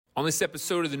On this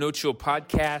episode of the No Chill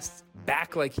Podcast,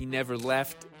 back like he never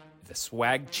left, the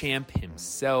swag champ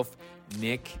himself,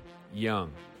 Nick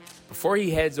Young. Before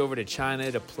he heads over to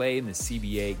China to play in the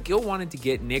CBA, Gil wanted to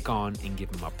get Nick on and give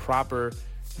him a proper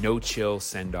no chill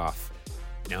send-off.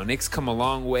 Now, Nick's come a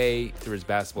long way through his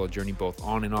basketball journey, both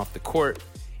on and off the court,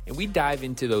 and we dive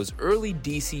into those early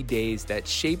DC days that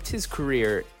shaped his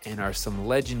career and are some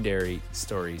legendary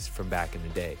stories from back in the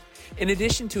day. In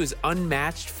addition to his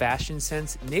unmatched fashion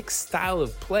sense, Nick's style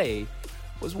of play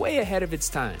was way ahead of its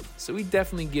time, so we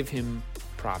definitely give him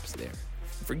props there.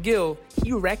 For Gil,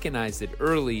 he recognized it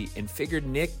early and figured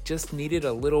Nick just needed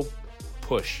a little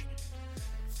push.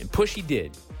 And push he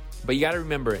did. But you gotta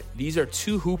remember, these are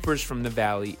two hoopers from the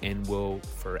Valley and will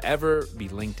forever be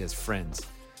linked as friends.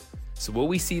 So will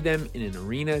we see them in an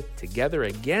arena together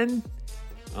again?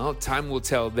 Well, time will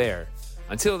tell there.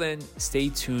 Until then, stay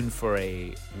tuned for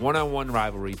a one-on-one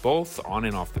rivalry, both on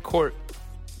and off the court,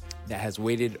 that has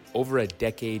waited over a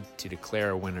decade to declare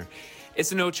a winner.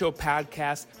 It's a No Chill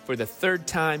Podcast for the third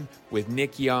time with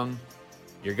Nick Young.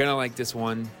 You're going to like this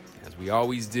one, as we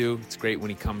always do. It's great when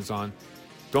he comes on.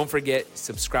 Don't forget,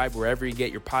 subscribe wherever you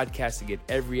get your podcast to get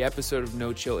every episode of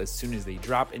No Chill as soon as they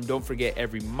drop. And don't forget,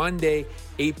 every Monday,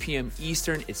 8 p.m.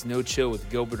 Eastern, it's No Chill with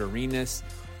Gilbert Arenas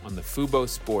on the Fubo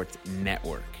Sports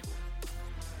Network.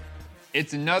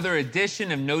 It's another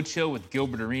edition of No Chill with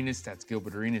Gilbert Arenas. That's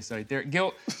Gilbert Arenas right there.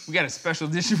 Gil, we got a special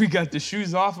edition. We got the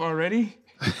shoes off already.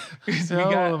 I don't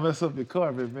want to mess up your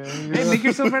carpet, man. Hey, make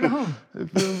yourself right at home. You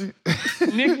feel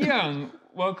me? Nick Young,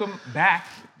 welcome back.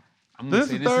 I'm gonna This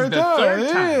say is this is third the time. third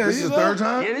time. Yeah, This is the third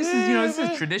time? Yeah, this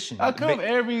is tradition. I come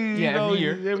every year.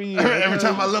 every year. Every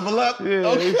time I level up? Yeah,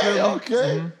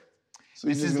 Okay. Mm-hmm. So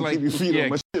you This just is gonna like- keep your feet yeah. on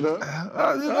my shit,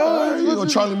 huh? You You gonna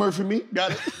Charlie Murphy me?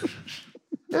 Got it.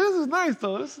 This is nice,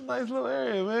 though. This is a nice little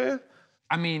area, man.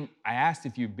 I mean, I asked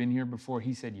if you've been here before.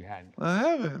 He said you hadn't. I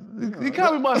haven't. You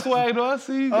copy my swag, though. I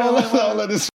see you. I'll let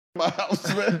this in my house,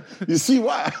 man. You see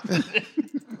why?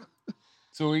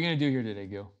 So what are we gonna do here today,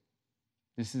 Gil?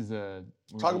 This is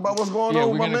Talk about what's going yeah, on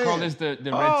we're with my gonna man. call this the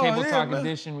Red Oh, Table yeah, Talk man.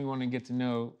 edition. We want to get to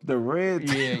know. The red.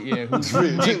 Yeah. Who's What's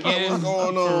Nick is going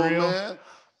for on, real. man?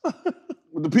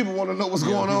 The people want to know what's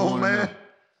going people on, wanna man.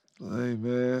 Hey,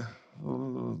 man.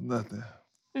 Oh, nothing.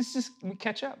 It's just we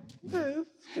catch up. Yeah.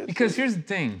 Because here's the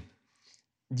thing.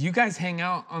 Do you guys hang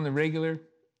out on the regular?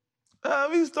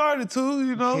 We started to,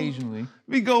 you know. Occasionally.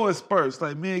 We go in spurts.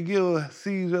 Like, me and Gil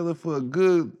see each other for a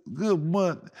good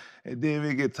month, and then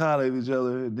we get tired of each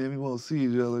other, and then we won't see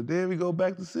each other. Then we go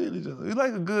back to seeing each other. We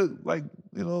like a good,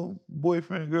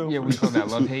 boyfriend, girlfriend. Yeah, we call that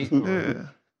love-hate. Yeah.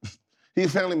 He's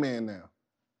a family man now.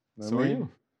 Know So what are I mean? you.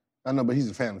 I know, but he's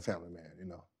a family man, you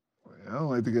know. I don't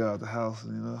like to get out the house,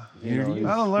 you know. You know,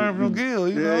 I don't learn from Gil,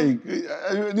 you know.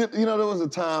 You know, there was a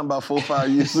time about 4 or 5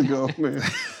 years ago, man.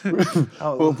 4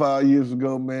 or 5 years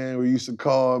ago, man, where you used to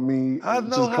call me, I know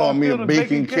just how call I me feel a to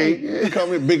baking baking cake. cake. Yeah, call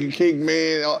me a baking cake,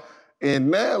 man. And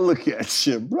now look at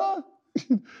you, bro.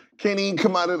 Can't even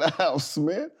come out of the house,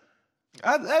 man.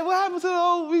 What happened to the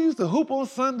old, we used to hoop on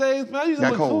Sundays, man. I used to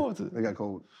Got look forward cold. to it. They got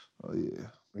cold. Oh, yeah.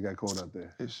 They got cold out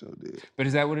there. It sure did. But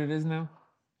is that what it is now?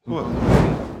 What?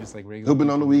 Just like regular. Hooping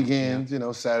on the people? weekends, you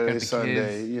know, Saturday, Got the Sunday,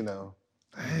 kids. you know,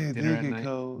 Hey, Dinner at they night. get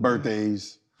cold.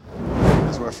 birthdays.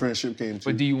 That's where friendship came to.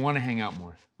 But do you want to hang out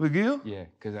more? With Gil? Yeah,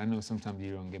 because I know sometimes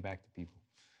you don't get back to people.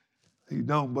 He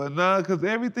don't, but nah, because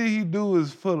everything he do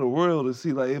is for the world to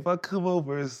see. Like, if I come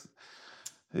over,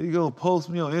 he gonna post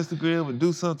me on Instagram and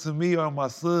do something to me or my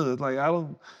son. Like,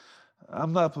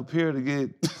 I'm not prepared to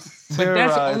get terrorized. But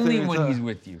that's only every when time. he's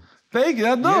with you. Thank you.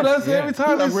 I know. Yeah, That's yeah. every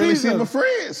time I we really see see my him.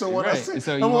 friend. So when I Right. see,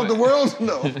 So I you want the want- world to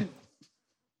know.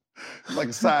 Like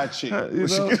a side chick. You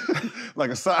know? Like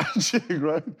a side chick,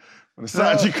 right? When a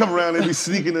side chick come around, they be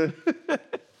sneaking her.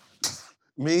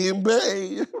 Me and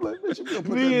Bay. I'm like, bitch, you gonna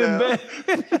put Me and that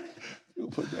down. Bay. You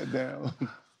gonna put that down.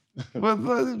 But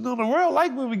you know, the world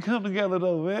like when we come together,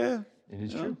 though, man. It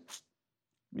is You know? true.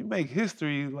 We make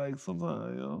history, like,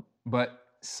 sometimes, you know. But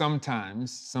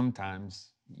sometimes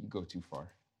you go too far.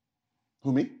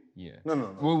 Who, me? Yeah.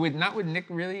 No. Well, not with Nick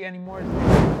really anymore.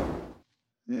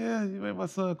 Yeah, you made my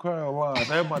son cry a lot.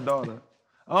 That's my daughter.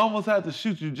 I almost had to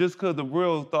shoot you just because the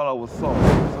world thought I was soft.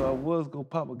 So I was going to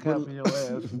pop a cap in your ass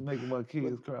for making my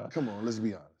kids cry. Come on, let's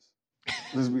be honest.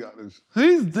 Let's be honest.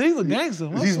 He's a gangster.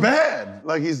 What's He's up? bad.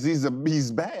 Like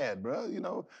he's bad, bro. You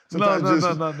know. Sometimes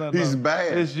No. He's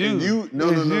bad. It's you. And you. It's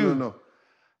No. you.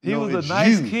 He No, was it's a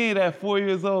nice you. kid at 4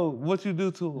 years old. What you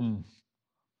do to him?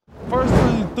 First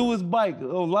time he threw his bike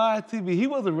on live TV, he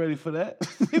wasn't ready for that.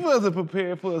 He wasn't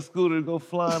prepared for a scooter to go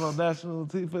flying on national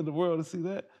TV for the world to see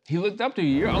that. He looked up to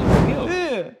you. You're Uncle Gil.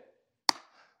 Yeah.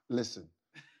 Listen.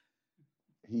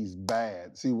 he's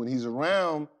bad. See, when he's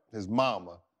around his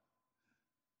mama,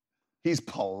 he's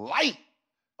polite.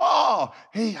 Oh,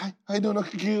 hey, how you doing,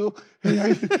 Uncle Gil? Hey, how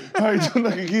you doing,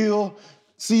 Uncle Gil?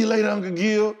 See you later, Uncle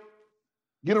Gil.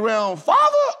 Get around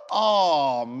father?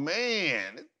 Oh,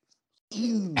 man.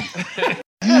 You.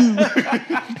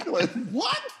 Like,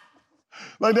 what?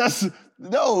 Like, that's,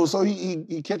 no, so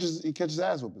he catches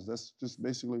ass whoopers. That's just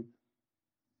basically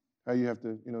how you have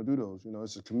to, do those.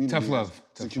 It's a community. Tough love.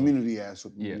 It's a community ass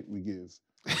whoop we give.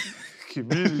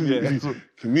 Community ass.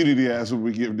 Community ass whoop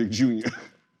we give Nick Jr.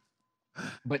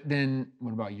 But then,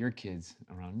 what about your kids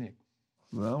around Nick?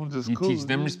 No, I'm just You cool. teach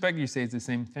them respect? You say it's the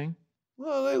same thing?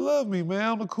 Well, they love me, man.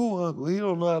 I'm the cool uncle. He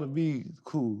don't know how to be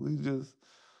cool. He's just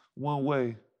one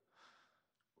way.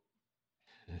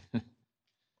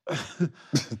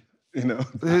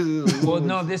 Well,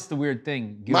 no, this is the weird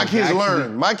thing. My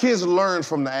kids learn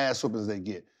from the ass whoopings they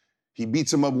get. He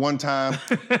beats them up one time.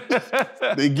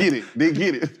 They get it.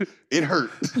 It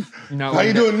hurt. No, How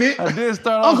you doing, Nick? I did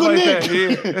start off Uncle like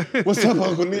Nick. that. Yeah. What's up,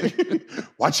 Uncle Nick?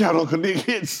 Watch out, Uncle Nick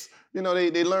hits.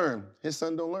 They learn. His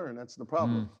son don't learn. That's the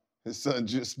problem. His son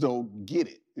just don't get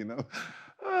it,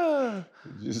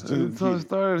 Just don't So get I it.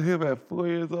 started him at 4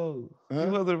 years old. Huh?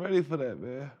 He wasn't ready for that,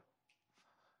 man.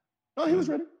 Oh, he was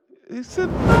ready. He said,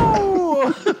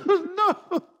 no,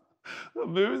 no.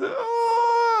 Mary said,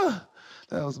 oh.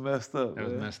 That was messed up, That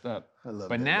was man. messed up. I love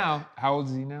But that now, how old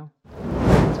is he now?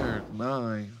 He turned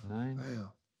 9. 9? Damn.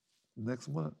 Next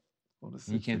month. On the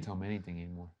 16th. You can't tell him anything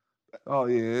anymore. Oh,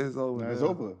 yeah, it's over. Nah, it's now.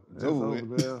 over. It's over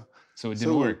with. now. So it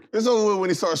didn't work. It's over when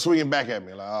he starts swinging back at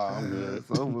me. Like, oh, I'm good.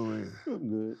 It's over with. I'm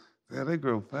good. Yeah, they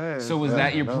grow fast. So was Yeah,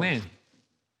 that your I know. plan?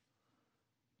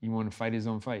 You want to fight his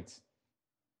own fights?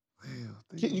 Damn,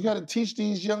 You got to teach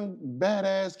these young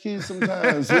badass kids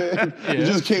sometimes, man. Yeah. You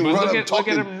just can't But run look up at,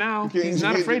 talking. Look at him now. You can't- He's you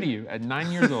not can't- afraid of you at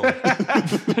 9 years old.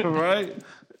 right?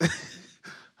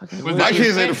 Was My that your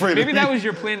kids ain't plan? afraid of Maybe me. that was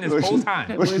your plan this whole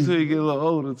time. Wait till you get a little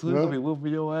older, too. He's Huh? gonna be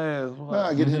whooping your ass. Nah,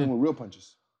 I get hit him with real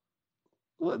punches.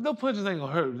 Well, no punches ain't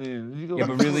gonna hurt then. You Yeah,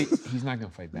 gonna, but really, he's not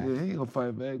gonna fight back. Yeah, he ain't gonna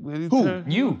fight back. But he Who?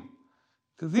 turn- You.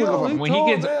 Cause he When he told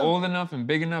gets them. old enough and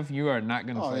big enough, you are not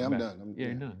gonna Oh, fight yeah, I'm back. done.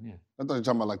 You're done. Yeah. I thought you were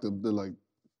talking about like the like.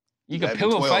 You can 11,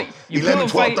 pillow 12, fight. You 11, pillow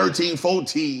 12, fight. 13,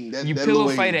 14. You that pillow little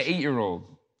fight an age. 8-year-old.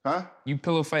 Huh? You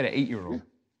pillow fight an 8-year-old.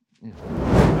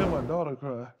 Man, my daughter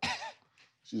cry.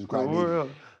 She's a For crybaby. real.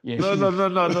 Yeah. No. She's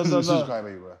a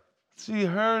crybaby, bro. She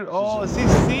heard all. She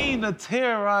seen the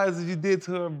terrorizing you did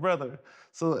to her brother.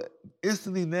 So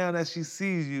instantly now that she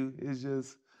sees you, it's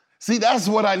just. See, that's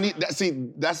what I need.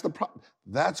 That's the problem.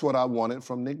 That's what I wanted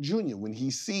from Nick Jr. When he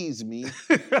sees me,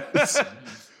 it's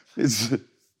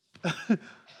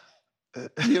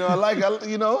I like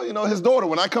his daughter.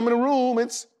 When I come in the room,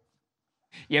 it's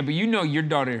Yeah, but you know your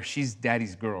daughter, she's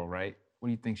daddy's girl, right? What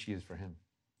do you think she is for him?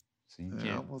 So you I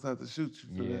can't. almost have to shoot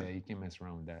you for Yeah, that. you can't mess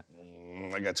around with that.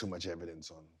 I got too much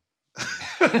evidence on him.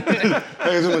 I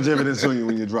got too much evidence on you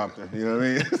when you dropped her. You know what I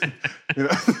mean? you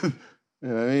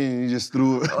know what I mean? You just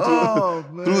threw it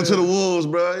to the wolves,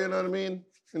 bro. You know what I mean?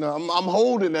 I'm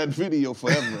holding that video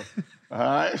forever. All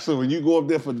right. So when you go up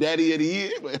there for Daddy of the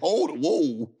Year, like, hold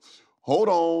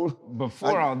on.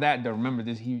 Before all that, though, remember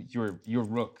this: you're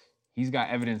Rook. He's got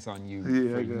evidence on you for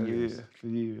years. For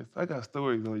years. I got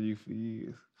stories on you for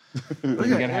years. You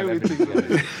gotta have evidence.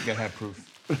 everything. You gotta have proof.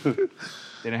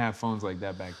 They didn't have phones like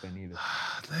that back then either.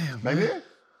 Damn, Back man. there?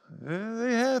 Yeah,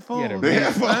 they had phones. They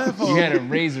had phones. You had a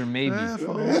razor, maybe. They had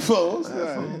Headphones.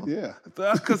 Headphones. Yeah.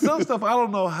 Because some stuff I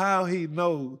don't know how he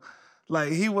know.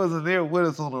 Like he wasn't there with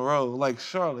us on the road. Like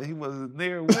Charlotte, he wasn't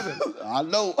there with us. I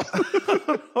know.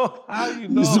 How you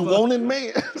know? He's a about- wanted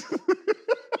man.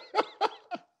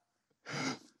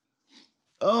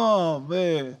 Oh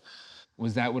man.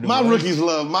 Was that what it My was? rookies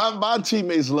love my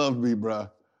teammates loved me, bro.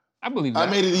 I believe that.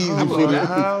 I made it easy I for believe them.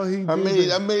 how he I did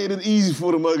it. made it easy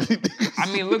for them ugly niggas.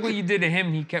 I mean, look what you did to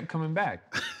him. He kept coming back.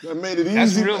 I made it easy.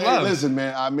 That's real Hey, love. listen,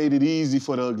 man, I made it easy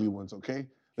for the ugly ones, okay?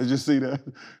 Let's just see that.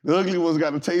 The ugly ones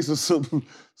got a taste of some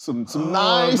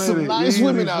I made it nice easy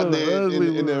women for out the there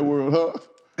ugly in that ones. world,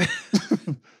 huh?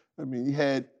 I mean, you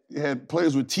had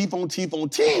players with teeth on teeth on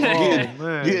teeth,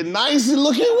 man. getting nice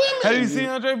looking women. Have you seen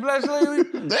Andre Blatch lately?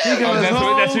 Damn. His that's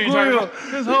whole what you're talking grill, about?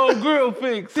 his whole grill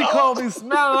fixed. He called me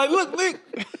smiling like, look,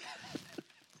 Nick.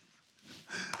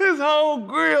 His whole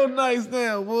grill nice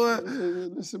now, boy.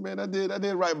 Listen, man, I did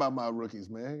right by my rookies,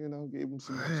 man. Gave them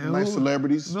some Man, nice who-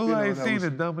 celebrities. No, you know, I ain't that seen was-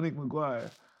 it. Dominic McGuire.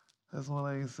 That's one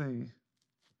I ain't seen.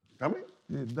 I mean,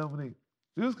 Yeah, Dominic.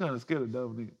 He was kind of scared of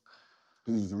Dominic.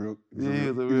 he was a real. Yeah, he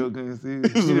was a real gangster. He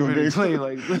was a didn't real really gangster. play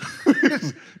like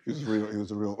that. He was real. He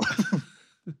was a real.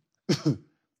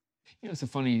 You know, it's a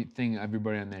funny thing.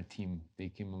 Everybody on that team, they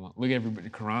came along. Look at everybody.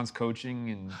 Karan's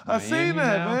coaching and I seen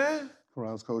that, man.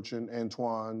 Karan's coaching.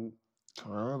 Antoine.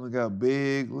 Karan got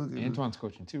big. Look at Antoine's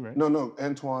coaching too, right? No.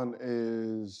 Antoine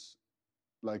is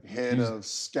like head of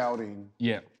scouting.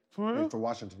 Yeah. For real? For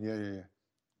Washington. Yeah.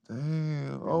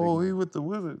 Damn. Oh, he with the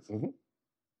Wizards. Mm-hmm.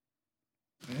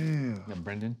 Damn. Yeah,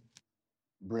 Brendan.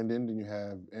 Then you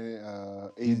have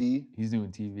AD. He's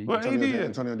doing TV. What AD?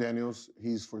 Antonio Daniels.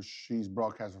 He's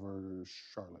broadcasting for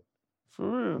Charlotte. For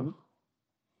real?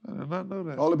 I did not know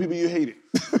that. All the people you hated.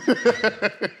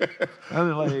 I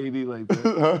didn't like AD like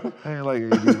that. I didn't like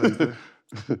AD like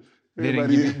that. They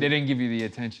didn't give you the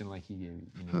attention like he gave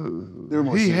you. They were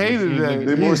more serious. Hated that.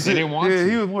 They didn't want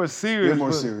to. He was more serious. They're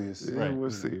more serious. Yeah, right.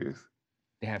 more serious.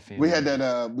 They have fans. We had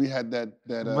that.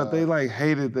 But they like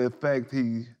hated the fact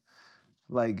he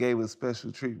like gave us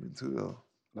special treatment too, though.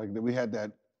 Like we had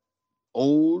that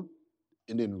old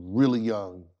and then really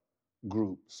young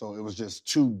group. So it was just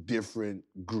two different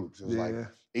groups. It was like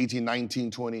 18,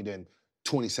 19, 20, then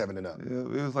 27 and up. Yeah,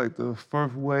 it was like the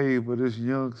first wave of this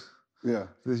young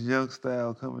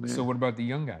style coming in. So what about the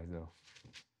young guys though?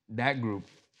 That group,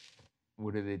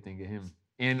 what do they think of him?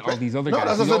 And all these other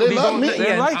guys. That's what they love me.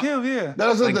 They like him, yeah.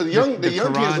 That's what the young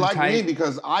kids like type. me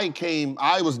because I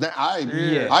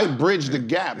bridged the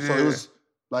gap. So it was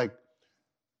like.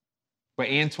 But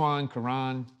Antoine,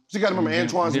 Karan. So you got to remember,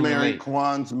 Antoine's married, relate.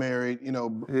 Karan's married. You know,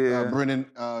 Brendan,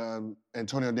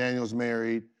 Antonio Daniels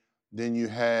married. Then you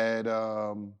had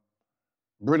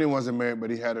Brendan wasn't married,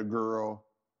 but he had a girl.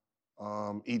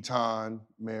 Etan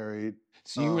married.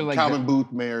 So you were like Calvin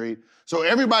Booth married. So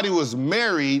everybody was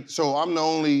married. So I'm the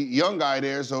only young guy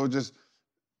there. So just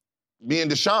me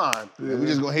and Deshaun, we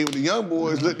just gonna hang with the young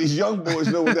boys. Let these young boys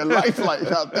know what that life like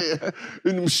out there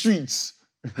in them streets.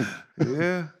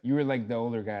 Yeah. You were like the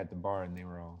older guy at the bar, and they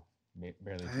were all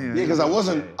barely. Yeah, because I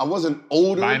wasn't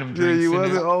older. Buying them drinks. you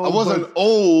wasn't old. I wasn't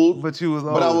old, but you was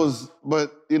old. But I was.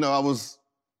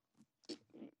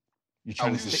 I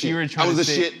was the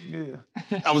shit. Yeah.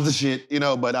 I was the shit,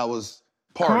 but I was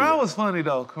part of it. Karan was funny,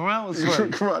 though. Karan was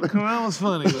funny. Karan was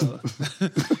funny, though.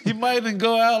 He might didn't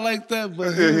go out like that,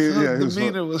 but his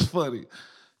demeanor was funny.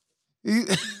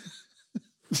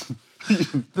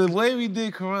 The way we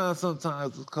did Karan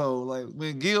sometimes was cold. Like,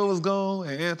 when Gil was gone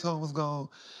and Antoine was gone,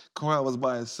 Karan was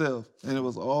by himself. And it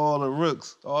was all the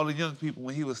rooks, all the young people,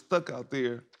 when he was stuck out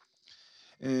there.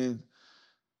 And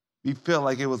we felt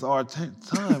like it was our time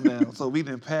now. So we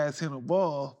didn't pass him the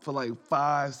ball for like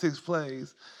 5-6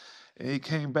 plays. And he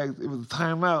came back, it was a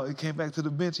timeout. He came back to the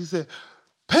bench. He said,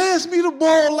 "Pass me the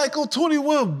ball like on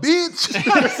 21, bitch."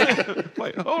 I said,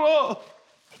 like, hold on.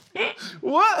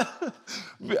 What?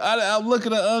 I'm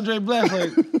looking at Andre Black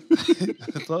like,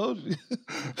 I told you.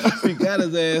 He got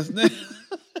his ass now.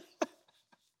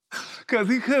 Because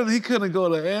he couldn't go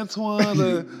to Antoine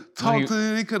to talk to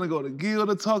him. He couldn't go to Gil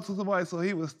to talk to somebody. So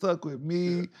he was stuck with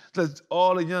me. That's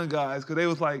all the young guys. Because they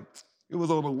was like, it was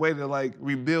on the way to like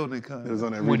rebuilding kind of. It was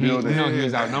on that rebuilding. He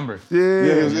was outnumbered.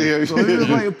 Yeah. So he was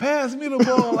like, "Pass me the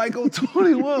ball like on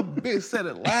 21." Bitch said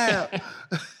it loud.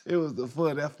 It was the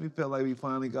fun. We felt like we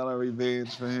finally got our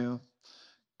revenge for him.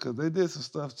 Because they did some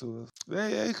stuff to us.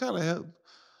 They kind of helped.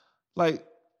 Like,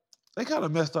 they kind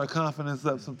of messed our confidence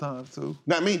up sometimes too.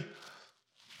 Not me.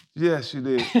 Yes, you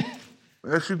did.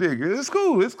 Yes, you did. It's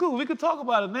cool. We can talk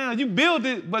about it now. You built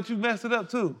it, but you messed it up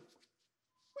too.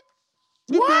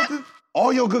 You built it.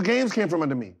 All your good games came from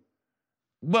under me.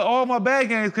 But all my bad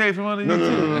games came from under you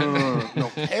too. No,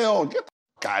 hell, get the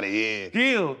f*** out of here.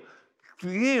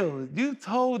 Gil, you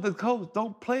told the coach,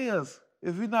 don't play us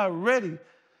if you're not ready.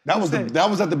 That was at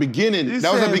the beginning.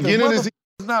 That was at the beginning of the season.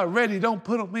 Not ready, don't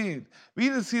put them in. We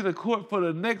didn't see the court for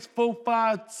the next 4,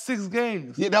 5, 6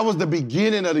 games. Yeah, that was the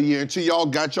beginning of the year until y'all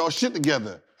got y'all shit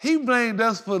together. He blamed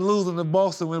us for losing to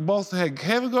Boston when Boston had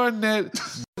Kevin Garnett,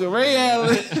 Ray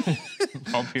Allen,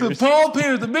 Paul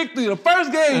Pierce, the big three. The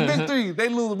first game, big three, they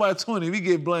lose by 20. We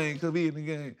get blamed because we in the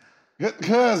game.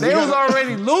 They was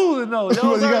already losing though.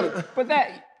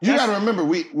 You got to remember,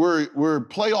 we're a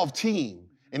playoff team,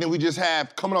 and then we just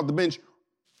have coming off the bench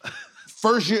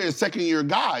first year and second year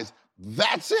guys.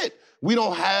 That's it. We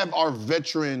don't have our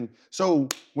veteran. So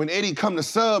when Eddie come to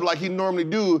sub like he normally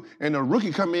do, and the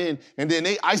rookie come in, and then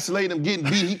they isolate him getting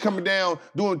beat, he coming down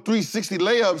doing 360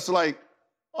 layups, like,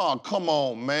 oh, come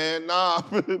on, man. Nah.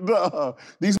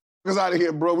 These motherfuckers out of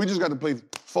here, bro. We just got to play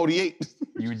 48.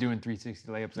 You were doing 360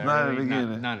 layups that Not early? in the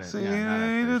beginning.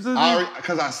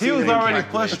 He was already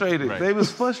frustrated. Right. They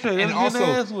was frustrated. And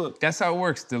also, that's how it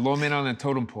works. The low man on the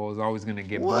totem pole is always going to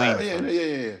get blamed.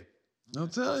 Yeah. I'm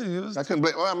telling you. I couldn't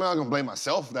blame. I'm not gonna blame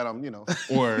myself that I'm,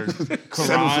 Or 7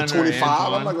 for 25.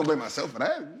 I'm not gonna blame myself for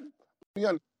that.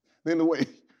 Young, then the way.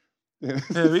 Yeah,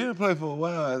 he didn't play for a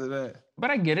while after that. But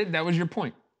I get it. That was your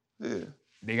point. Yeah,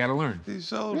 They got to learn. he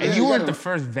showed And that. you weren't the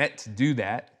first vet to do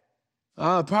that.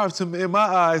 Probably to me, in my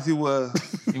eyes, he was.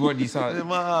 You saw In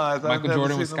my eyes, Michael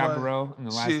Jordan with Scott Burrell in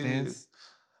the Last Dance.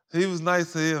 He was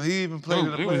nice to him. He even played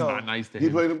in the He playoffs. was not nice to He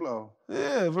him. played in playoff.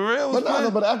 Yeah, Burrell was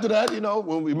playing. But after that,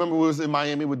 when we was in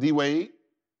Miami with D-Wade.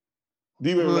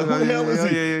 D-Wade was like, who the hell is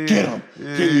he? Yeah. Get him.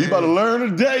 Yeah. Get him. You about to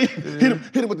learn today.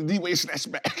 Hit him with the D-Wade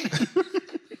snatchback.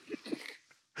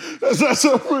 That's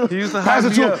so real. He used to Pass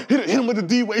hype it to me him. up. Hit him with the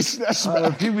D-Wade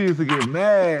snatchback. People used to get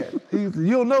mad. You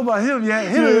don't know about him yet.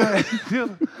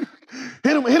 Hit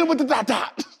Hit him with the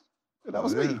dot. That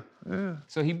was me. Yeah.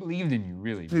 So he believed in you,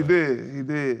 really. He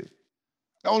did.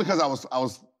 Only because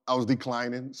I was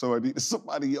declining, so I needed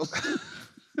somebody else.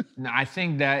 No, I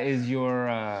think that is your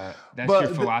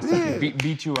philosophy. yeah.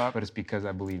 Beat you up, but it's because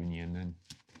I believe in you, and then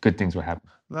good things will happen.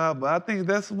 Nah, but I think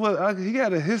that's what he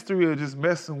had a history of just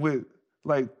messing with,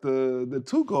 like the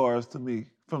two guards to me,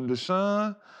 from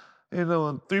Deshaun, in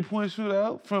 3-point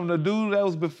shootout, from the dude that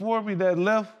was before me that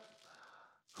left.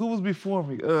 Who was before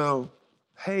me?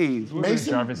 Hayes.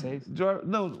 Mason? Jarvis Hayes?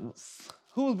 No,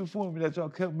 who was before me that y'all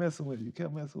kept messing with? You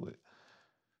kept messing with.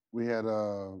 We had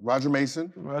Roger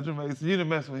Mason. Roger Mason. You didn't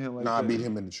mess with him like No, that. I beat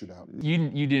him in the shootout.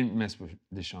 You didn't mess with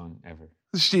Deshaun ever.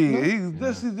 Shit,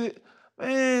 that's it.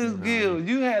 Man, Gil,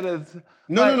 you had a...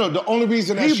 No. The only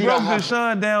reason that He shootout broke happened.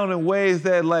 Deshaun down in ways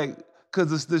that, like,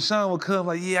 because Deshaun would come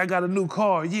like, yeah, I got a new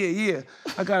car. Yeah.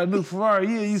 I got a new Ferrari.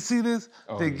 Yeah, you see this?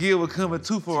 Then Gil would come with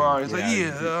 2 Ferraris. Like,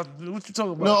 what you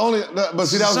talking about? But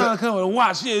see, that was... Deshaun coming and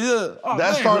watch. Yeah. Oh,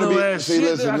 That man, started little me. ass See,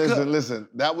 shit. listen.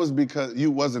 That was because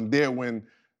you wasn't there when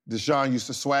Deshaun used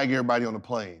to swag everybody on the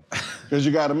plane. Because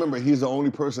you got to remember, he's the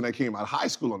only person that came out of high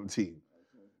school on the team.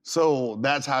 So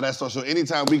that's how that started. So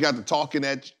anytime we got to talking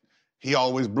he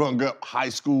always brung up high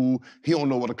school. He don't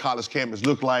know what a college campus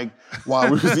looked like.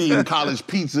 While we was eating college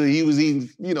pizza, he was eating,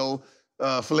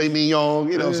 filet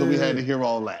mignon, so we had to hear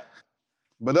all that.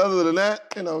 But other than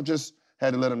that, just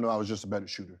had to let him know I was just a better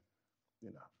shooter.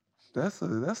 That's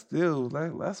still,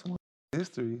 like, that's one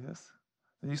history.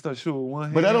 And you start shooting with one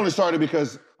hand. But that only started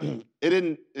because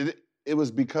it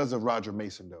was because of Roger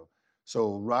Mason, though.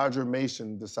 So Roger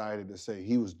Mason decided to say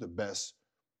he was the best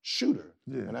shooter.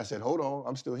 Yeah. And I said, hold on,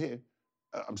 I'm still here.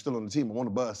 I'm still on the team, I'm on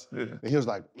the bus. Yeah. And he was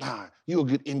like, nah, you're a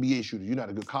good NBA shooter. You're not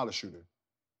a good college shooter.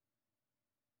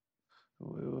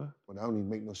 Well, Well, that don't even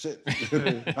make no sense.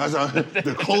 I said,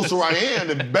 the closer I am,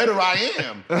 the better I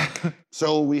am.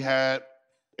 So we had,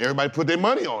 everybody put their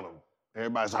money on him.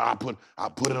 Everybody said, I put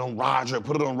it on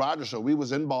Roger, So we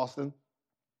was in Boston.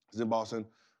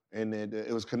 And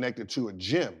it was connected to a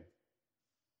gym.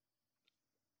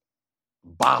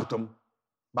 Bopped him,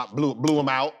 blew him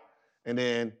out. And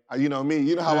then, you know me,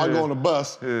 you know how I go on the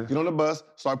bus, get on the bus,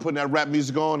 start putting that rap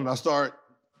music on, and I start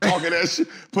talking that shit,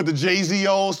 put the Jay-Z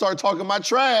on, start talking my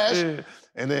trash. Yeah.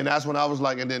 And then that's when I was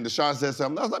like, and then Deshaun said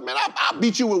something, I was like, man, I'll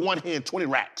beat you with one hand, 20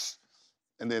 racks.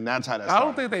 And then that's how that started. I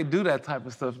don't think they do that type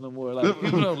of stuff no more. Like,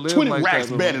 people don't live 20 like racks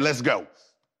that. better, let's go.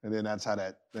 And then that's how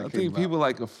that I came think about. people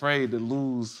like afraid to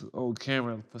lose on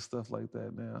camera for stuff like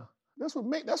that now. That's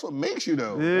what makes you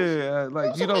though. Yeah,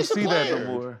 like you don't makes a see that no player.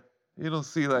 more. You don't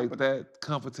see like that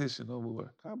competition no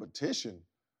more. Competition.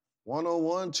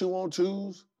 1-on-1,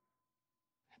 2-on-2s.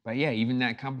 But yeah, even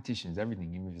that competition is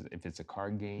everything. Even if it's a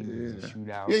card game, it's a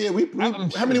shootout. Yeah.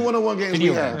 How many 1-on-1 games we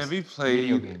have? Man, we played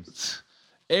Video games.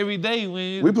 every day.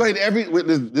 We played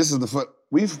this is the fun.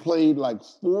 We've played like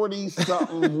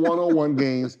 40-something 1-on-1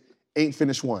 games, ain't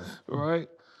finished one. Right?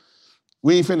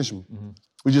 We ain't finished them. Mm-hmm.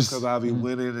 We just... Because I'll be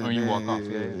winning. And Or you walk off.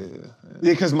 Yeah,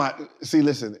 because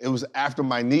listen, it was after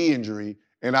my knee injury,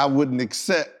 and I wouldn't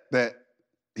accept that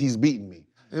he's beating me.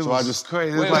 It so was I just...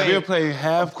 crazy. It was like we'll play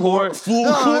half court. Full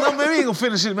court. No, man, we ain't gonna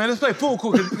finish it, man. Let's play full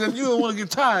court because you don't want to get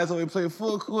tired, so we play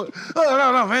full court.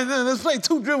 Oh, no, man. Let's play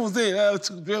 2 dribbles then.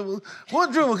 2 dribbles.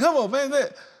 1 dribble. Come on, man.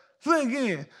 Play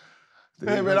again.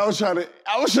 Hey, man, I was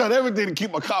trying everything to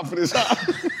keep my confidence high.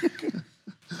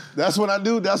 That's what I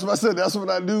do. That's what I said. That's what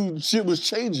I do. Shit was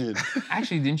changing.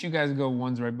 Actually, didn't you guys go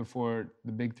ones right before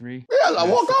the big 3? Yeah, I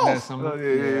walked off.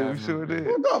 Yeah, we sure did.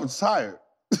 I walked off. I was tired.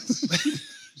 I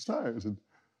was tired.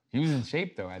 He was in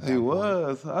shape though at that He point.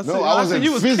 was. I wasn't said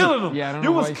you was physical. killing him. Yeah, I don't you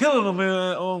know was why killing him,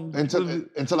 man.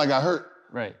 Until I got hurt.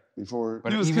 Right. Before.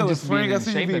 But You was even killing just being Frank. in I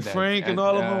seen you shape beat at that- Frank and at,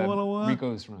 all of them one-on-one.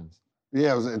 Rico's runs.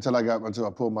 Yeah, it was until I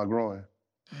pulled my groin.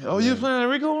 Oh, you was playing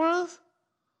Rico runs?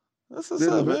 That's what's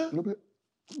up, man.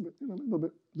 A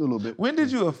little bit. When did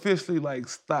you officially like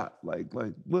stop? Like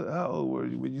what? How old were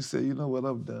you when you said, you know what,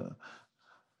 I'm done?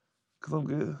 Cause I'm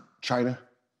good. China.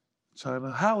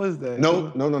 China. How is that?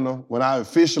 No. When I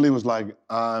officially was like,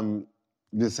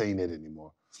 this ain't it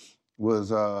anymore, was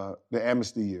the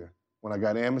amnesty year. When I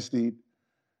got amnestied,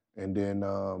 and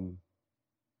then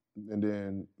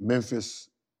Memphis.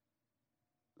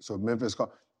 So Memphis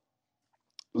called.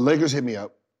 Lakers hit me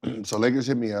up. So Lakers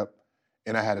hit me up,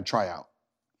 and I had a tryout.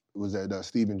 It was at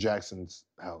Steven Jackson's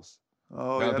house.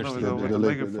 Oh, yeah, I know the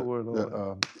Lakers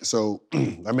for So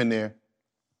I'm in there.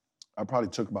 I probably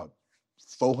took about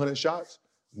 400 shots,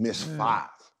 missed 5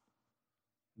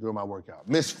 during my workout.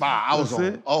 Missed 5. I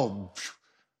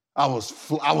was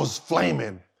I was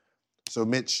flaming. So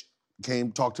Mitch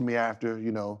came, talked to me after,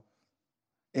 you know,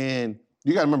 and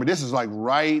you gotta remember, this is like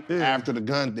right after the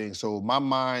gun thing. So my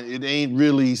mind, it ain't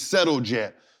really settled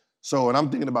yet. So, and I'm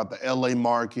thinking about the LA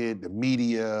market, the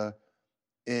media,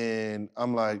 and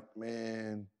I'm like,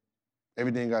 man,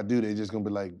 everything I do, they just gonna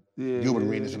be like, Gilbert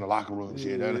Arenas in the locker room,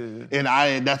 shit.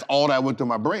 And that's all that went through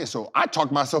my brain. So I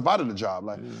talked myself out of the job.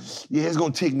 Like, it's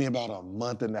gonna take me about a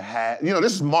month and a half. You know,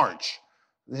 this is March.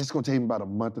 It's gonna take me about a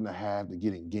month and a half to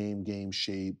get in game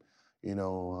shape. You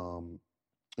know,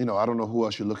 I don't know who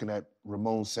else you're looking at.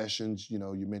 Ramon Sessions, you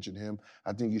know, you mentioned him.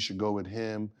 I think you should go with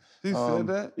him. He said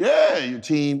that? Yeah, your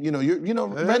team,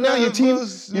 right now your team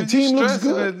looks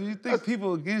good. You think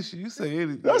people against you say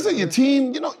anything. I said your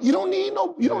team, you don't need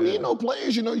no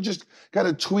players. You know, you just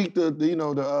gotta tweak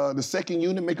the second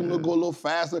unit, make them go a little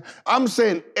faster. I'm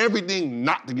saying everything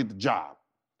not to get the job,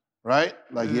 right?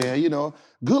 Like, good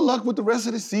luck with the rest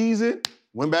of the season.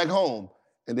 Went back home.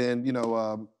 And then,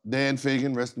 Dan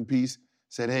Fagan, rest in peace,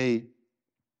 said, hey,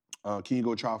 can you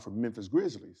go try out for Memphis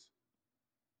Grizzlies?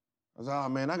 I was like, oh,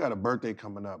 man, I got a birthday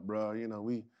coming up, bro. You know,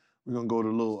 we're going to go to a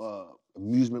little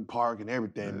amusement park and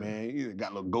everything, man. You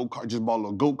got a little go-kart, just bought a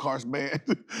little go-karts, man.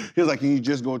 He was like, can you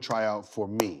just go try out for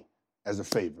me as a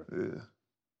favor? Yeah.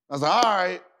 I was like, all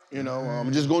right,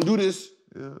 I'm just going to do this.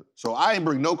 Yeah. So I ain't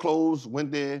bring no clothes,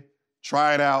 went there,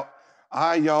 tried out.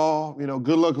 All right, y'all,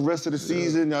 good luck the rest of the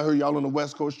season. I heard y'all on the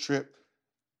West Coast trip.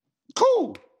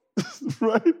 Cool,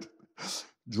 right?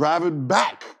 Driving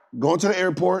back, going to the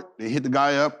airport, they hit the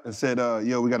guy up and said,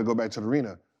 we got to go back to the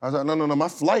arena. I was like, no, my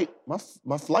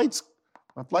flight's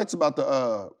about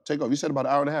to take off. You said about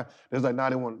an hour and a half. They was like, nah,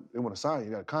 they want to sign you.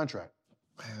 You got a contract.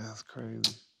 Man, that's crazy.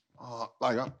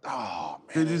 Man.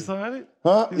 Did you sign it?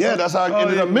 Huh? That's how I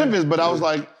ended up Memphis, but I was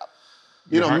like,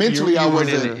 mentally I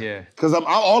wasn't, because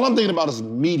all I'm thinking about is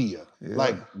media. Yeah.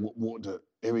 Like,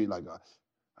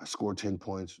 I scored 10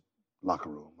 points, locker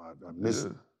room. I missed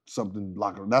something,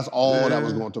 locker room. That's all that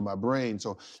was going through my brain.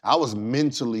 So I was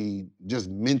mentally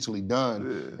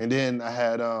done. Yeah. And then I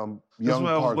had Young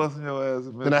Pargo. Busting your ass.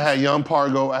 Then I had Young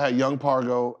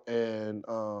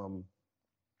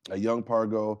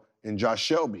Pargo. And Josh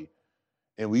Shelby.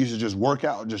 And we used to just work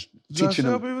out, just teaching them.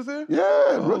 Josh Shelby was there?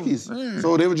 Yeah, rookies. Man.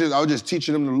 So I was just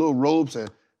teaching them the little ropes,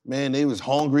 and man, they was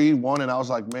hungry, wanting. I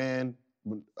was like, man,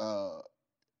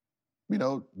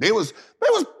 they was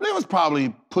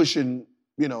probably pushing,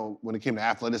 when it came to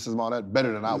athleticism, all that,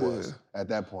 better than I was at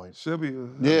that point. Shelby.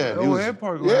 That's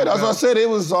what I said. It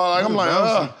was like, I'm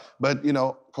like, But,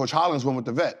 Coach Hollins went with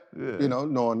the vet,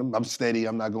 knowing them. I'm steady.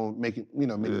 I'm not going to make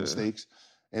mistakes.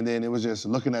 And then it was just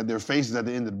looking at their faces at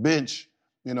the end of the bench.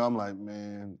 I'm like,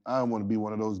 man, I don't want to be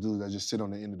one of those dudes that just sit on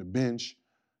the end of the bench,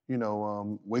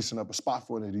 wasting up a spot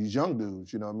for one of these young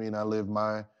dudes. You know what I mean? I live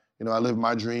my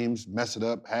dreams, mess it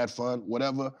up, had fun,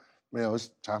 whatever. It's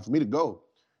time for me to go.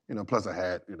 Plus I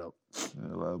had, a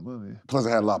lot of money. Plus I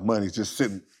had a lot of money just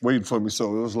sitting, waiting for me.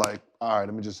 So it was like, all right,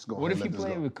 let me just go. What if you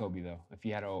played with Kobe, though? If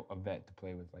you had a vet to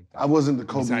play with like that? I wasn't the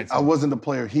Kobe. I wasn't the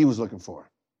player he was looking for.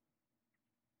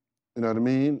 You know what I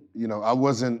mean?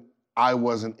 I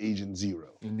wasn't Agent Zero.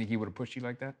 You didn't think he would have pushed you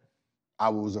like that? I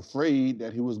was afraid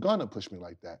that he was gonna push me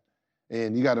like that.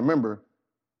 And you gotta remember,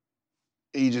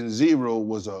 Agent Zero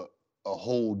was a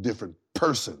whole different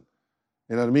person.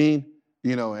 You know what I mean?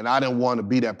 And I didn't want to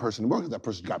be that person anymore because that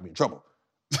person got me in trouble.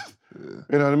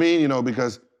 You know what I mean?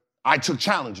 Because I took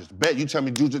challenges. Bet, you tell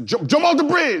me, dude, jump off the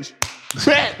bridge.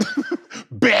 Bet.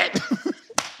 Bet.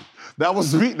 That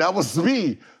was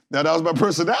me. Now, that was my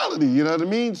personality, you know what I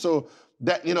mean? So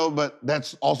that, but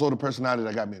that's also the personality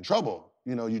that got me in trouble.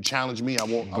 You challenge me, I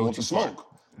want to smoke.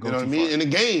 You know what I mean? In a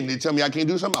game, they tell me I can't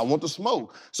do something, I want to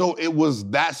smoke. So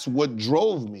that's what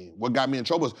drove me. What got me in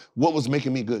trouble is what was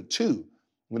making me good too.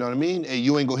 You know what I mean? Hey,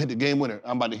 you ain't gonna hit the game winner.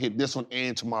 I'm about to hit this one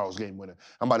and tomorrow's game winner.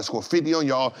 I'm about to score 50 on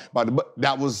y'all.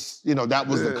 That was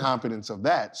the confidence of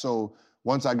that. So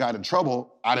once I got in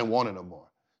trouble, I didn't want it no more.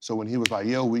 So when he was like,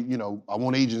 yo, I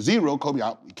want Agent Zero, Kobe,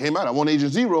 he came out, I want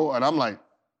Agent Zero, and I'm like,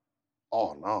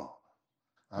 oh no.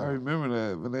 I remember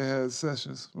that when they had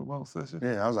sessions, remote sessions.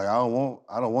 Yeah, I was like, I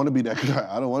don't want to be that guy.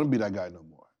 I don't want to be that guy no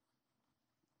more.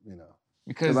 You know.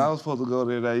 Because I was supposed to go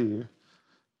there that year.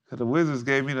 Because the Wizards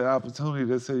gave me the opportunity.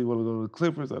 They said you want to go to the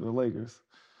Clippers or the Lakers.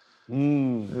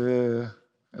 Yeah.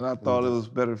 And I thought it was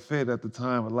better fit at the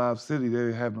time. At Lob City, they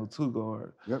didn't have no two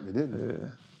guard. Yep, they didn't. Yeah.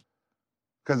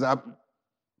 Because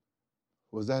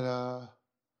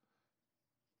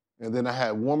and then I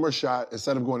had one more shot.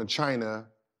 Instead of going to China,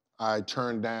 I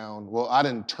turned down, well, I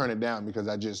didn't turn it down because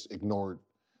I just ignored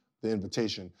the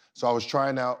invitation. So I was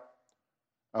trying out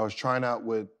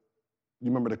with, you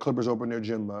remember the Clippers opened their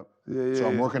gym up. Yeah. So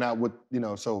I'm working out with,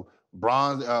 so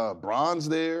Bron's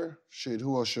there. Shit,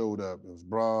 who else showed up? It was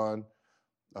Bron.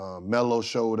 Melo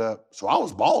showed up. So I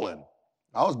was balling.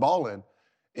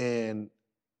 And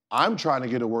I'm trying to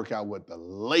get a workout with the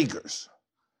Lakers,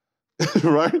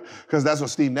 right? Because that's when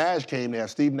Steve Nash came. They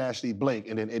have Steve Nash, Steve Blake,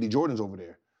 and then Eddie Jordan's over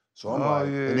there. So I'm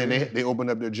and then they opened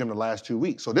up their gym the last 2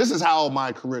 weeks. So this is how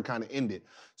my career kind of ended.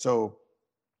 So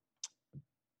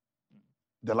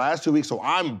the last 2 weeks, so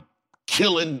I'm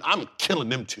killing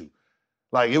them two.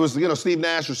 Like it was, Steve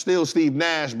Nash was still Steve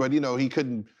Nash, but he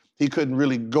couldn't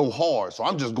really go hard. So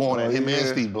I'm just going at him and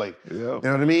Steve Blake. Yep. You know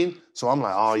what I mean? So I'm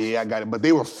like, oh yeah, I got it. But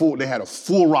they were full, they had a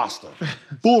full roster.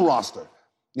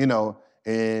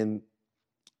 And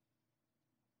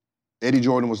Eddie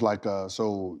Jordan was like,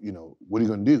 so, what are you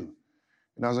gonna do?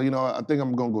 And I was like, I think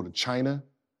I'm gonna go to China.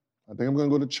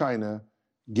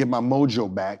 Get my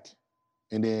mojo back.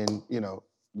 And then,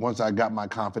 once I got my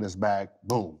confidence back,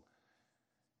 boom.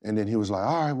 And then he was like,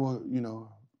 all right, well,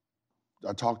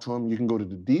 I talked to him, you can go to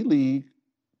the D-League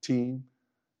team,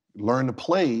 learn the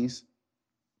plays,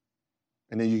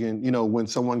 and then you can, when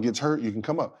someone gets hurt, you can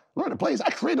come up. Learn the plays. I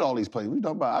created all these plays. What are you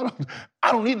talking about?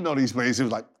 I don't need to know these plays. He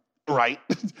was like, right.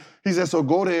 He said, so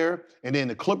go there. And then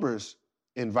the Clippers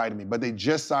invited me, but they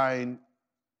just signed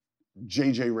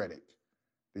J.J. Redick.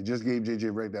 They just gave J.J.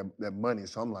 Redick that money.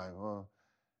 So I'm like, oh.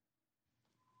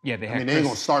 Yeah, they ain't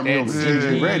gonna start me over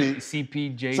J.J. Redick.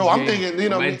 CP, So I'm thinking,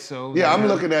 Bledsoe, I'm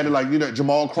looking at it like,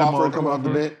 Jamal Crawford coming off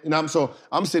the bench.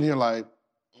 I'm sitting here like,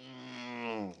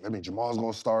 Jamal's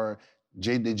gonna start.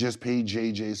 They just paid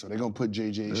JJ, so they're gonna put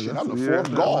JJ in shit. I'm the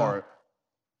fourth guard.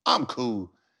 I'm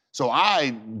cool. So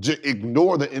I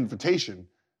ignore the invitation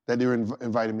that they were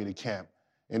inviting me to camp.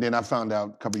 And then I found out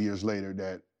a couple years later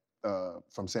that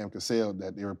from Sam Cassell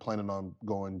that they were planning on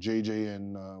going JJ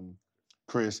and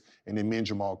Chris, and then me and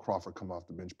Jamal Crawford come off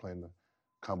the bench playing the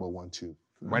combo 1-2.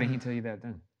 Why didn't he tell you that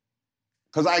then?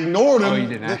 Because I ignored him. Oh, you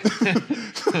didn't.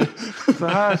 So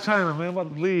how's China, man? I'm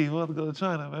about to leave. I'm about to go to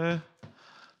China, man.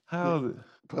 How is it?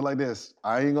 Put it like this.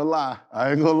 I ain't gonna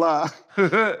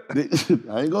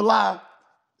lie.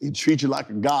 He treat you like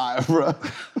a guy, bro.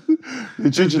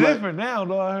 It's different now,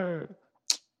 though, I heard.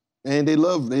 And they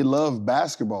love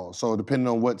basketball. So depending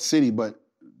on what city, but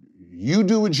you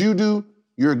do what you do,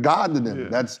 you're a god to them. Yeah.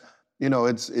 That's,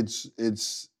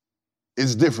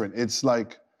 it's different. It's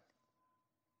like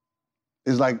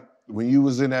when you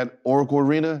was in that Oracle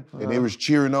Arena and they was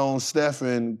cheering on Steph,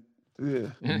 and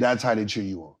that's how they cheer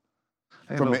you on.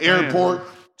 From the airport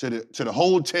to the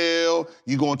hotel,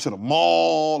 you going to the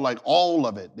mall, like all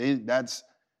of it. It's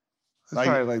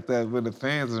probably like that when the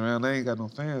fans are around. They ain't got no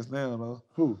fans now, though.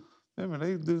 Who? Remember,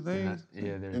 they do things.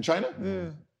 They're in China? Yeah.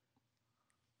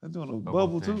 They're doing a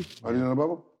bubble too. Are they doing a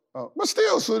bubble? Oh. But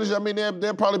still, soon as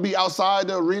they'll probably be outside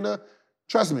the arena.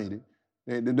 Trust me,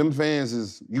 them fans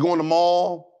is, you go in the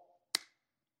mall,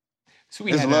 so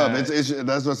it's love.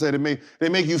 That's what I said. They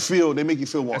make you feel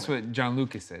warm. That's what John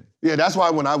Lucas said. Yeah, that's why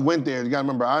when I went there, you gotta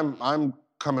remember, I'm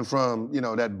coming from,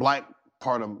 that black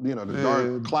part of, the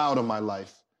dark cloud of my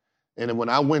life. And then when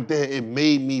I went there, it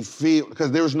made me feel,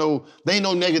 because there ain't no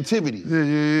negativity. Yeah.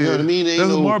 You know what I mean?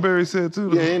 That's what Marbury said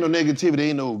too. Yeah, ain't no negativity.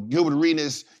 Ain't no Gilbert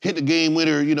Arenas hit the game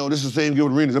winner. This is the same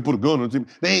Gilbert Arenas that put a gun on the team.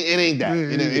 It ain't that.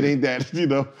 It ain't that.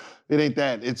 It ain't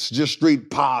that. It's just straight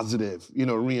positive.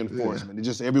 Reinforcement. It's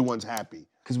just everyone's happy.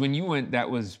 Because when you went, that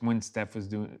was when Steph was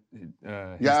doing.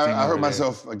 I hurt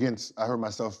myself against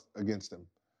him.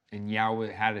 And Yao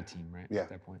had a team, right? Yeah. At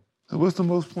that point. So what's the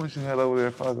most points you had over there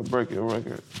if I could break your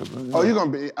record? Oh, you're gonna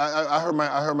be. I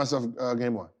hurt myself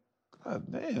game one. God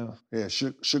damn. Yeah,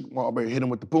 shook Marbury, hit him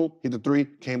with the boom, hit the three,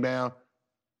 came down.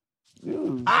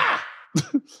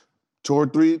 Tore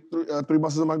three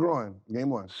muscles in my groin. Game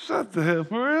one. Shut the hell,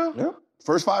 for real? Yeah.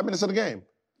 First 5 minutes of the game.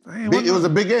 Damn, it was a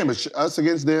big game. Us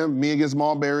against them, me against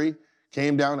Marbury.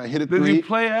 Came down, I hit a three. Did you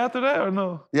play after that or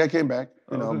no? Yeah, I came back.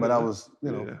 But I was,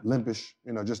 limpish.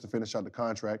 Just to finish out the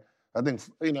contract. I think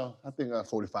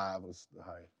 45 was the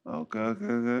high. Okay.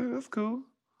 That's cool.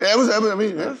 Yeah, I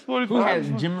mean, That's 45. Who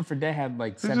had Jimmy Fredette had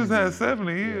like He 70? just had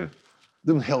 70, yeah.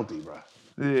 them healthy, bro.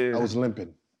 Yeah. I was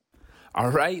limping. All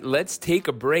right, let's take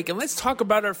a break and let's talk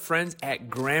about our friends at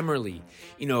Grammarly.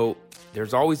 You know,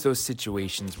 there's always those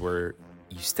situations where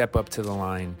you step up to the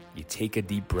line, you take a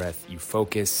deep breath, you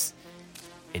focus,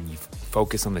 and you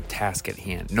focus on the task at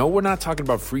hand. No, we're not talking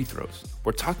about free throws.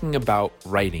 We're talking about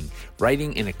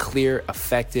writing in a clear,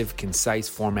 effective, concise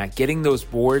format, getting those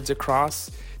words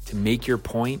across to make your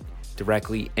point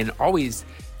directly. And always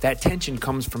that tension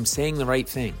comes from saying the right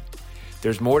thing.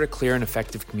 There's more to clear and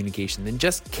effective communication than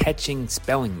just catching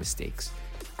spelling mistakes.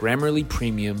 Grammarly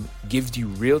Premium gives you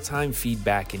real-time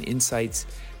feedback and insights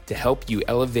to help you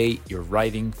elevate your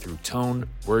writing through tone,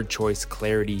 word choice,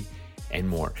 clarity, and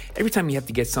more. Every time you have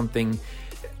to get something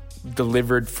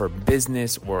delivered for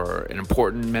business or an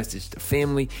important message to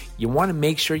family, you want to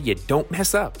make sure you don't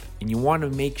mess up and you want to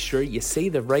make sure you say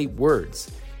the right words.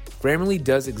 Grammarly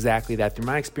does exactly that. Through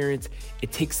my experience,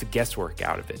 it takes the guesswork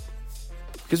out of it.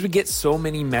 Because we get so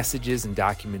many messages and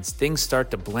documents, things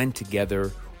start to blend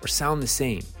together or sound the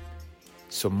same.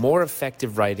 So more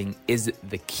effective writing is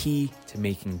the key to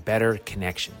making better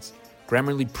connections.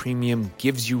 Grammarly Premium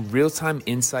gives you real-time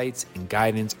insights and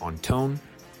guidance on tone,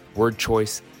 word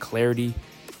choice, clarity,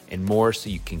 and more so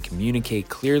you can communicate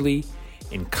clearly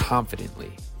and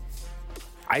confidently.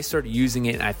 I started using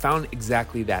it and I found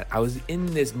exactly that. I was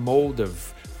in this mold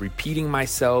of repeating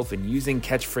myself and using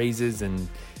catchphrases and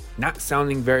not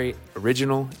sounding very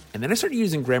original. And then I started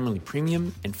using Grammarly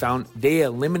Premium and found they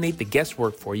eliminate the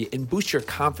guesswork for you and boost your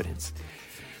confidence.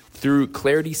 Through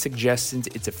Clarity Suggestions,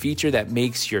 it's a feature that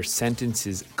makes your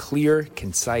sentences clear,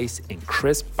 concise, and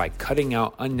crisp by cutting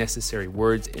out unnecessary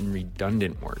words and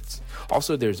redundant words.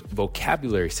 Also, there's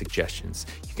vocabulary suggestions.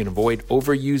 You can avoid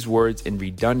overused words and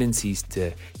redundancies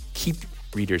to keep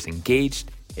readers engaged,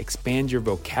 expand your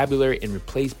vocabulary, and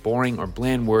replace boring or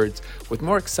bland words with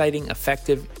more exciting,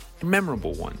 effective, and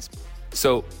memorable ones.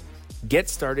 So get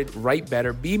started, write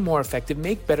better, be more effective,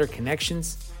 make better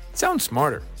connections, sound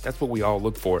smarter. That's what we all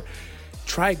look for.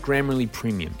 Try Grammarly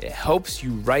Premium. It helps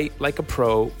you write like a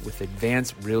pro with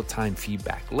advanced real-time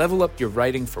feedback. Level up your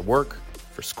writing for work,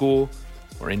 for school,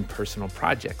 or in personal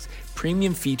projects.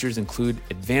 Premium features include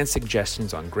advanced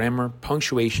suggestions on grammar,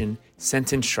 punctuation,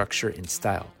 sentence structure, and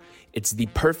style. It's the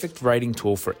perfect writing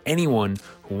tool for anyone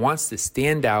who wants to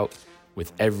stand out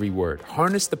with every word.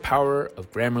 Harness the power of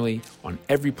Grammarly on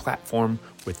every platform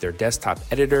with their desktop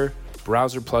editor,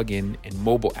 browser plugin, and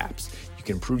mobile apps. You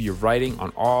can improve your writing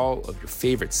on all of your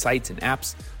favorite sites and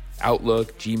apps,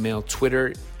 Outlook, Gmail,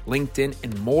 Twitter, LinkedIn,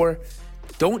 and more.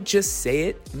 Don't just say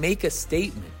it, make a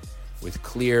statement with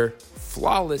clear,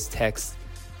 flawless text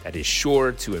that is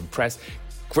sure to impress.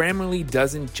 Grammarly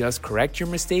doesn't just correct your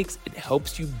mistakes, it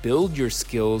helps you build your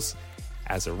skills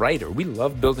as a writer. We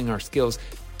love building our skills.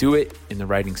 Do it in the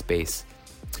writing space.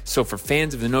 So for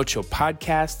fans of the No Chill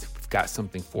podcast, we've got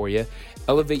something for you.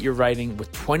 Elevate your writing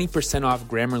with 20% off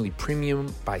Grammarly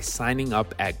Premium by signing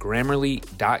up at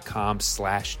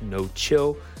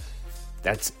grammarly.com/nochill.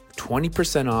 That's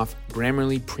 20% off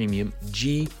Grammarly Premium,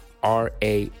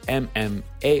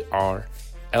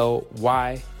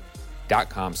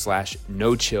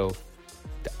 GRAMMARLY.com/nochill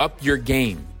to up your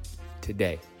game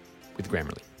today with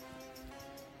Grammarly.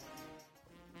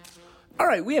 All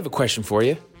right, we have a question for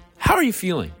you. How are you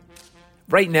feeling?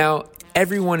 Right now,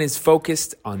 everyone is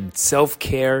focused on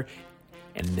self-care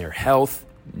and their health.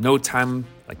 No time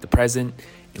like the present.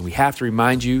 And we have to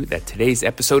remind you that today's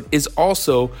episode is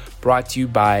also brought to you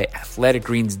by Athletic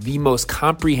Greens, the most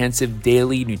comprehensive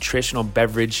daily nutritional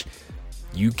beverage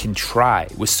you can try.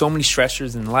 With so many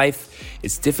stressors in life,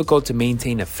 it's difficult to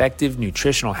maintain effective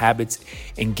nutritional habits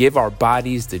and give our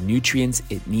bodies the nutrients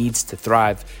it needs to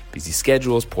thrive. Busy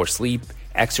schedules, poor sleep,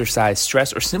 exercise,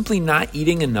 stress, or simply not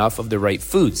eating enough of the right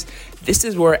foods. This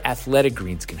is where Athletic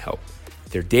Greens can help.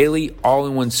 Their daily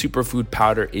all-in-one superfood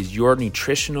powder is your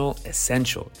nutritional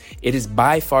essential. It is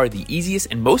by far the easiest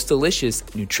and most delicious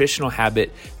nutritional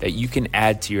habit that you can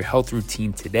add to your health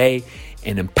routine today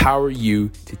and empower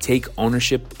you to take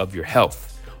ownership of your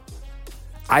health.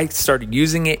 I started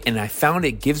using it and I found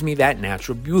it gives me that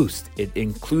natural boost. It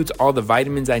includes all the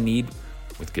vitamins I need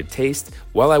with good taste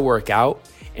while I work out,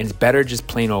 and it's better just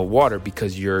plain old water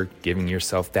because you're giving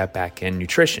yourself that back-end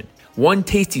nutrition. One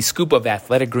tasty scoop of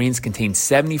Athletic Greens contains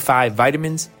 75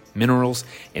 vitamins, minerals,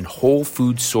 and whole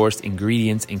food sourced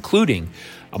ingredients, including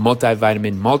a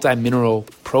multivitamin, multi-mineral,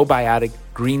 probiotic,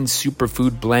 green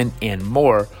superfood blend, and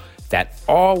more that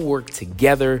all work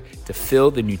together to fill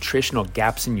the nutritional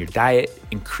gaps in your diet,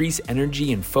 increase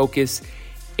energy and focus,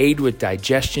 aid with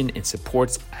digestion, and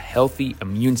supports a healthy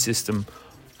immune system,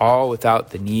 all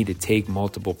without the need to take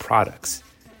multiple products.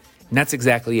 And that's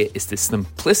exactly it. It's the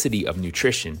simplicity of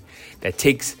nutrition that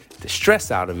takes the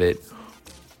stress out of it,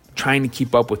 trying to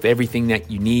keep up with everything that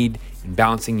you need and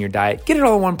balancing your diet. Get it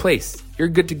all in one place. You're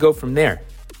good to go from there.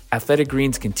 Athletic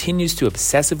Greens continues to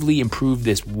obsessively improve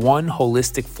this one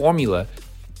holistic formula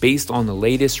based on the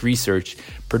latest research,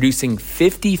 producing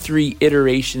 53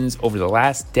 iterations over the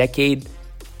last decade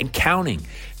and counting.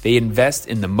 They invest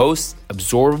in the most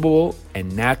absorbable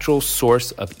and natural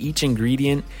source of each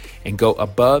ingredient and go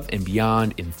above and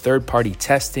beyond in third-party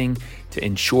testing to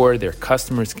ensure their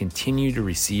customers continue to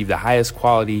receive the highest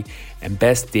quality and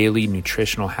best daily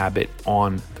nutritional habit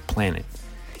on the planet.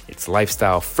 It's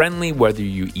lifestyle friendly, whether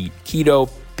you eat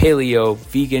keto, paleo,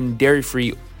 vegan,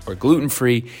 dairy-free, or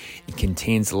gluten-free. It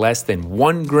contains less than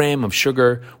 1 gram of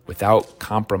sugar without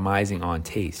compromising on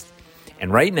taste.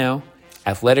 And right now,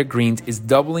 Athletic Greens is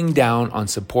doubling down on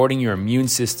supporting your immune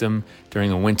system during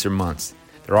the winter months.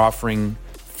 They're offering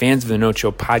fans of the No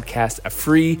Chill podcast a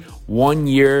free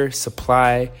 1-year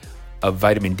supply of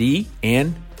vitamin D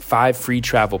and 5 free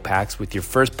travel packs with your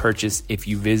first purchase if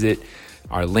you visit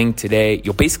our link today.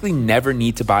 You'll basically never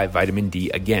need to buy vitamin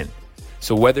D again.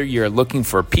 So whether you're looking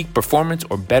for peak performance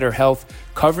or better health,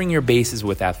 covering your bases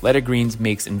with Athletic Greens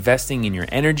makes investing in your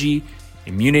energy,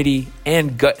 immunity,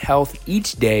 and gut health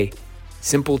each day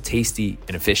simple, tasty,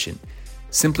 and efficient.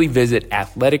 Simply visit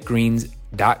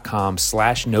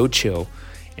athleticgreens.com/no-chill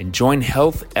and join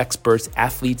health experts,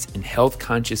 athletes, and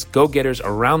health-conscious go-getters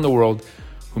around the world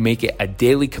who make it a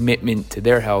daily commitment to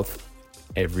their health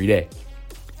every day.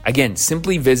 Again,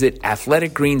 simply visit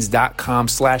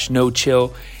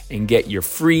athleticgreens.com/no-chill and get your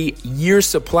free year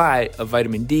supply of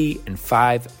vitamin D and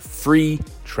 5 free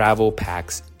travel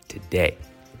packs today.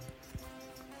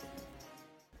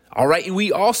 All right, and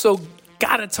we also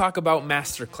gotta talk about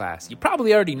Masterclass. You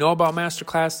probably already know about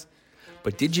Masterclass,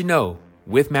 but did you know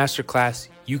with Masterclass,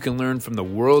 you can learn from the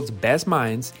world's best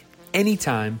minds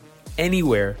anytime,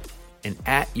 anywhere, and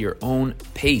at your own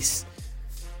pace.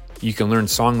 You can learn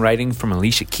songwriting from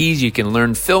Alicia Keys. You can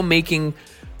learn filmmaking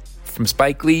from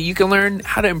Spike Lee. You can learn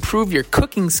how to improve your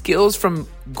cooking skills from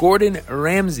Gordon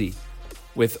Ramsay.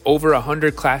 With over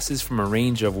 100 classes from a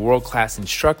range of world-class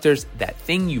instructors, that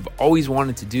thing you've always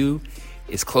wanted to do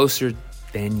is closer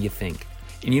than you think.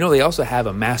 And you know, they also have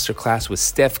a masterclass with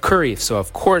Steph Curry. So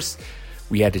of course,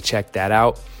 we had to check that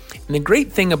out. And the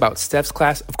great thing about Steph's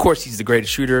class, of course, he's the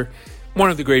greatest shooter, one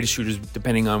of the greatest shooters,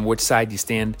 depending on which side you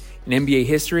stand in NBA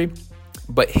history.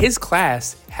 But his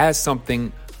class has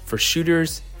something for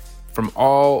shooters from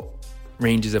all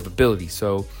ranges of ability.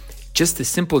 So just the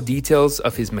simple details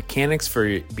of his mechanics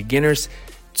for beginners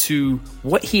to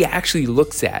what he actually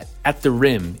looks at the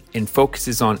rim and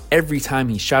focuses on every time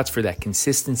he shots, for that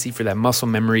consistency, for that muscle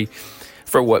memory,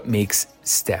 for what makes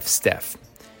Steph Steph.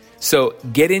 So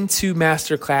get into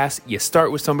Masterclass. You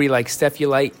start with somebody like Steph you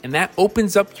like, and that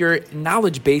opens up your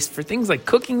knowledge base for things like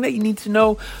cooking that you need to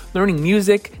know, learning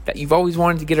music that you've always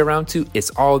wanted to get around to. It's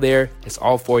all there. It's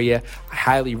all for you. I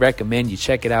highly recommend you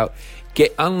check it out.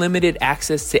 Get unlimited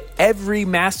access to every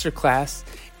Masterclass,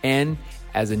 and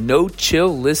as a No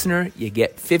Chill listener, you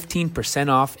get 15%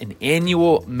 off an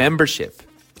annual membership.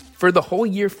 For the whole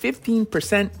year,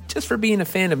 15% just for being a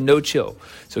fan of No Chill.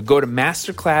 So go to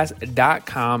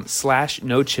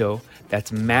masterclass.com/no-chill.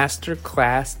 That's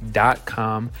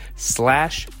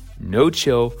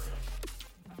masterclass.com/no-chill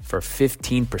for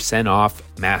 15% off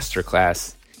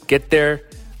Masterclass. Get there,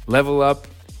 level up,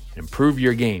 and improve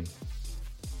your game.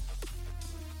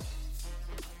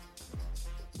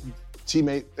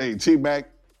 T-Mac,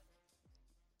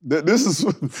 this is...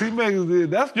 T-Mac is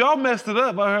that's y'all messed it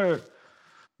up, I heard.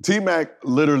 T-Mac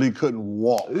literally couldn't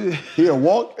walk. He'd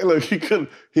walk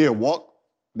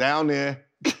down there,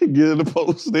 get in the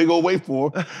post. They gonna wait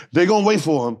for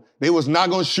him. They was not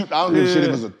gonna shoot. I don't give a shit.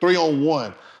 It was a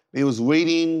 3-on-1. They was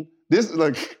waiting.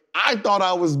 I thought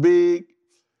I was big.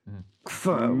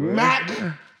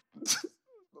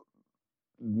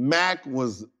 Mac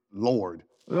was Lord.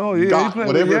 Oh yeah, God,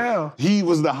 whatever. He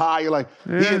was the high.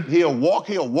 He'll walk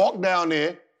down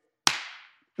there.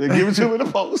 They give it to him in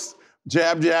the post.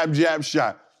 Jab, jab, jab,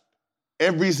 shot.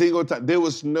 Every single time. There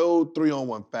was no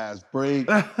 3-on-1 fast break.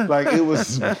 It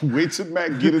was wait till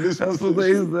Mac get in this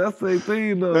position. That's their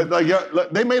thing, though.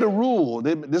 They made a rule.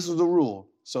 This was the rule.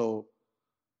 So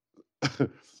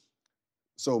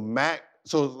Mac,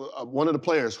 one of the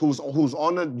players who's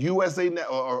on the USA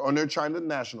or on their China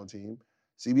national team,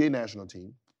 CBA national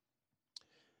team,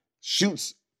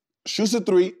 shoots a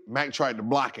 3. Mac tried to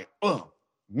block it.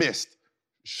 Missed.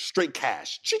 Straight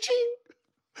cash. Ching.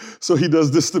 So he does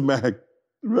this to Mac,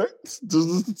 right?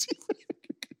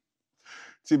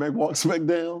 T-Mac walks back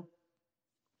down,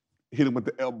 hit him with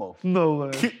the elbow. No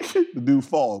way. The dude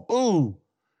fall. Boom.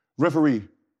 Referee.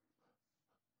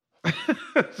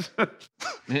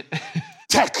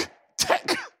 Tech.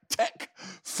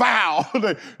 Foul.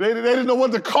 They didn't know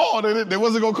what to call. They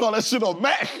wasn't going to call that shit on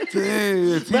Mac.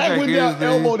 Damn, Mac went down,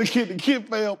 elbow the kid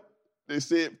fell. They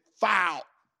said, foul.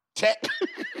 Tech.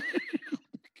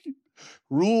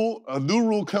 A new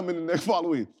rule coming the next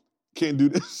following. Can't do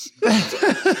this.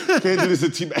 Can't do this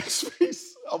in T-Mac's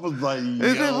face. I was like,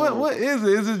 yo. What is it?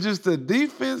 Is it just the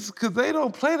defense? Because they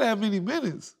don't play that many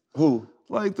minutes. Who?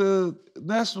 Like the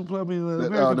national player,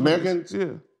 the Americans?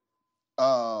 Yeah.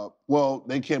 Well,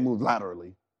 they can't move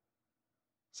laterally.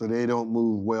 So they don't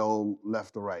move well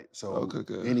left or right. So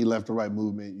any left or right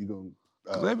movement, you're going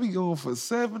to... they be going for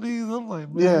 70s. I'm like,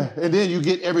 man. Yeah, and then you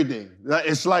get everything.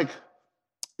 It's like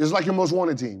your most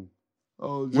wanted team.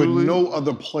 Oh, with no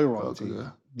other player on the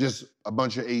team. Just a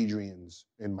bunch of Adrians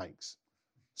and Mikes.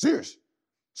 Serious.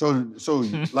 So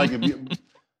like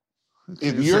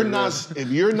if you're not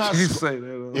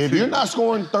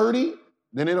scoring 30,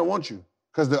 then they don't want you.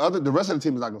 Because the rest of the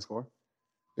team is not gonna score.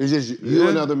 It's just you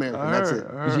and other American. That's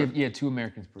it. You have 2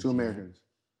 Americans per team. 2 Americans.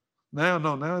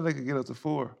 Now they can get up to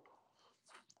 4.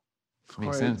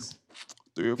 Makes sense.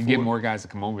 3 or 4. You get more guys to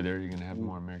come over there, you're gonna have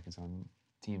more Americans on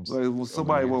teams. Like when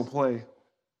somebody won't play.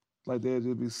 Like they'll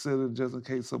just be sitting just in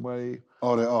case somebody.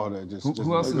 They just.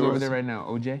 Who else is over there right now?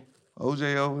 OJ?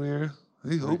 OJ over there.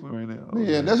 He's hooping right now.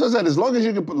 Yeah, that's what I said. As long as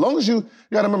you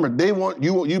gotta remember, they want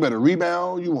you. You better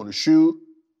rebound. You want to shoot.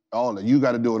 All that. You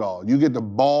got to do it all. You get the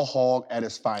ball hog at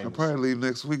its finest. I'll probably leave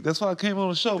next week. That's why I came on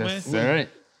the show, man. All right.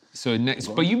 So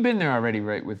but you've been there already,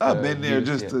 right? I've been there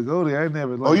just to go there. I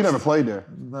never. You never played there?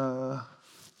 Nah.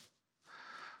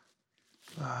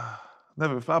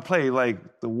 Never. I played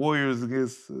like the Warriors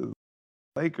against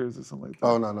Lakers or something like that.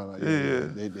 Oh no. Yeah.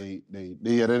 They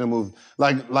didn't move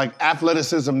like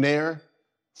athleticism there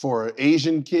for an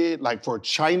Asian kid, like for a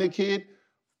China kid,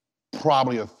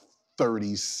 probably a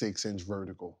 36-inch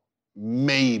vertical,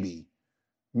 maybe.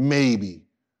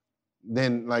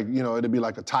 Then it'd be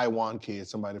like a Taiwan kid,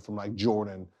 somebody from like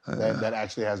Jordan that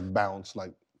actually has bounce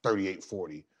like 38,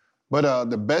 40. But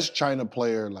the best China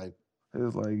player like. It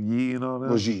was like Yi and all that.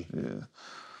 Was Yi. Yeah.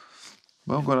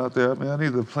 But I'm going out there, man. I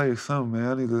need to play something,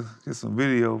 man. I need to get some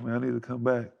video, man. I need to come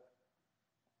back.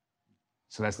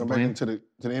 So that's come the plan? back into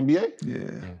the NBA?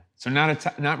 Yeah. So not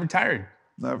retired. Not retired.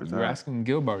 You were asking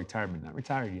Gil about retirement. Not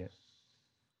retired yet.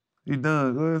 You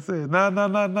done. Go ahead and say it.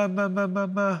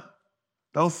 Nah.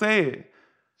 Don't say it.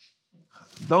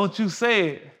 Don't you say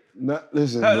it. No,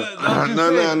 listen.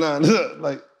 No.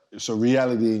 Like, so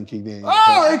reality ain't kicked in.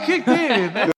 Oh, it kicked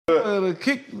in. Don't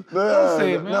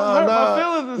say it, man. I'm hurt. My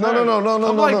feelings is hurt. No.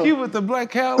 I'm like you with the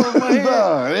black cowl on my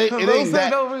head.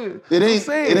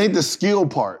 It ain't the skill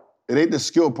part. It ain't the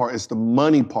skill part. It's the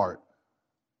money part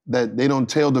that they don't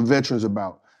tell the veterans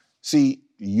about. See,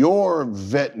 your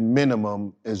vet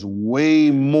minimum is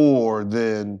way more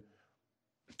than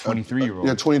 23-year-old.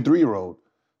 Yeah, 23-year-old.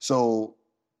 So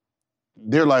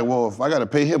they're like, well, if I got to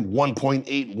pay him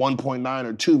 1.8, 1.9,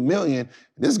 or 2 million,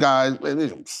 this guy's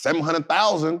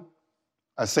 700,000.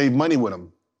 I save money with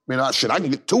him. I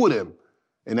can get 2 of them,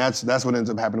 and that's what ends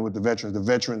up happening with the veterans.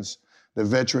 The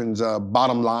veterans'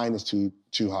 bottom line is too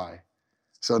high.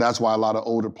 So that's why a lot of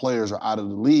older players are out of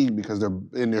the league because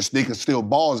they can steal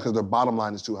balls because their bottom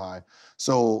line is too high.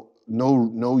 So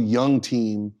no young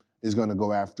team is going to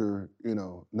go after,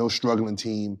 no struggling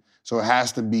team. So it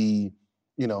has to be,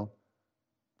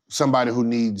 somebody who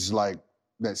needs like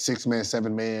that 6-man,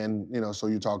 7-man, so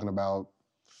you're talking about,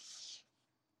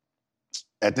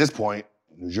 at this point,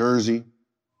 New Jersey.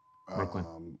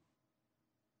 Brooklyn.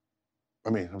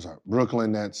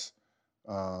 Brooklyn, that's,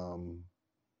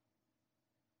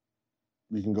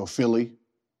 you can go Philly,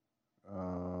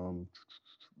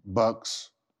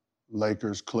 Bucks,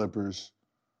 Lakers, Clippers,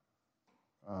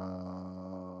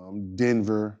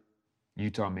 Denver.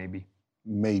 Utah, maybe.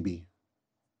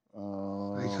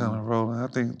 They kind of rolling. I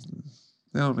think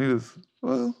they don't need us.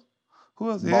 Well, who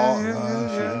else?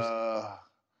 Yeah.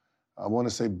 I want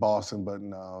to say Boston, but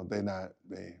no, they're not.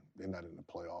 They're not in the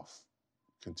playoff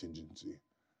contingency.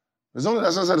 There's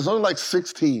only like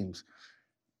 6 teams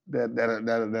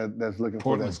that's looking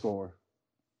for that score.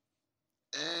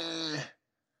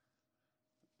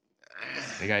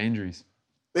 They got injuries.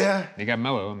 Yeah. They got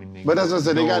Melo. But as I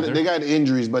said, they got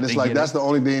injuries. But it's like that's the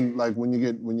only thing. Like when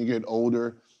you get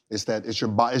older, it's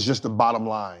just the bottom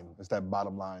line. It's that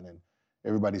bottom line, and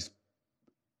everybody's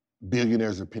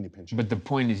billionaires are penny pinchers. But the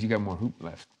point is, you got more hoop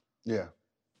left. Yeah.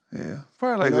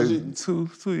 Probably like 2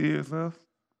 years left.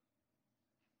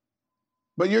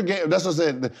 But your game, that's what I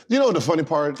said. You know the funny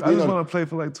part? I just want to play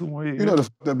for like 2 more years. You know the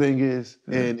fucked up thing is,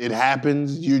 and it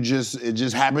happens, it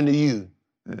just happened to you.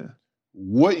 Yeah.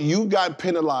 What you got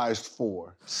penalized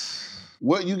for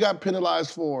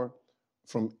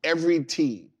from every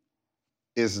team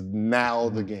is now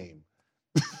the game.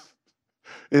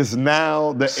 It's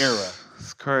now the era.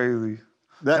 It's crazy.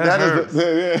 That hurts.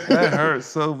 That hurts hurts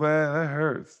so bad. That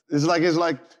hurts. It's like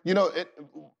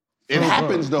it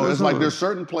happens though. It's like there's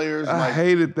certain players. I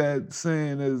hated that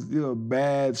saying as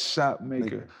bad shot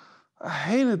maker. I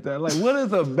hated that. Like, what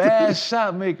is a bad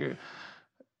shot maker?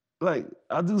 Like,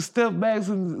 I do step backs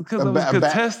because I was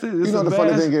contested. The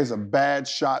funny thing is, a bad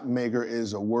shot maker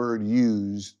is a word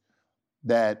used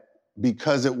that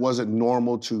because it wasn't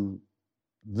normal to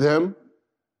them.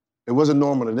 It wasn't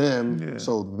normal to them,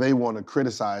 so they want to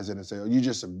criticize it and say, "Oh, you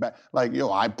just a bad." Like,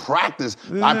 I practice.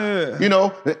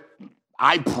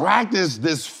 I practice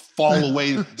this fall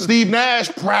away. Steve Nash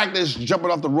practiced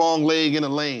jumping off the wrong leg in a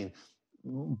lane.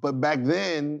 But back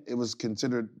then, it was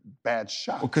considered bad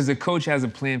shot. Well, because the coach has a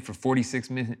plan for 46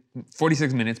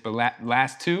 minutes, but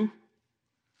last 2,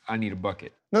 I need a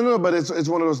bucket. No, but it's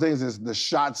one of those things. Is the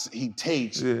shots he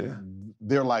takes?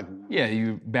 They're like,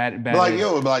 you bad.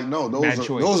 No,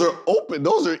 those are open.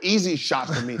 Those are easy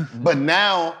shots for me. But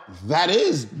now that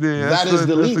is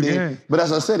the lead. But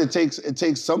as I said, it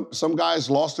takes some guys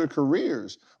lost their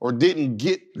careers or didn't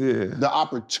get the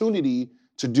opportunity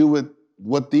to do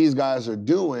what these guys are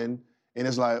doing, and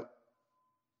it's like,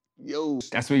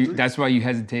 That's why you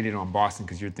hesitated on Boston,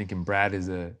 because you're thinking Brad is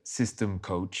a system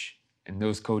coach. And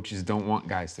those coaches don't want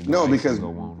guys to go. No, because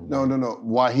no.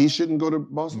 Why he shouldn't go to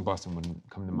Boston? Boston wouldn't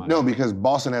come to mind. No, because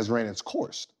Boston has ran its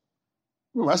course.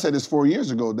 Remember, I said this 4 years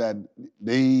ago that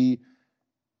they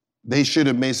should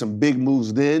have made some big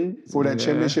moves then for that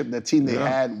championship. That team they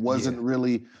had wasn't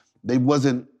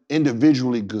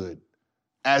individually good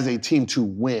as a team to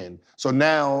win. So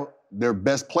now their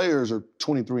best players are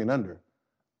 23 and under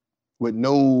with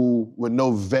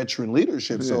no veteran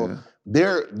leadership. So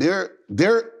they're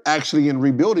actually in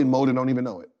rebuilding mode and don't even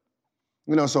know it.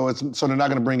 So they're not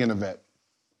going to bring in a vet.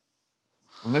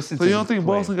 So you don't think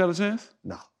Boston got a chance?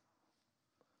 No.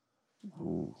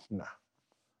 No.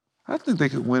 I think they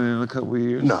could win it in a couple of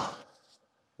years. No.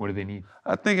 What do they need?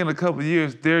 I think in a couple of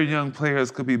years, their young players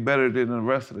could be better than the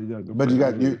rest of the younger players.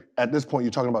 But at this point,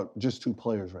 you're talking about just 2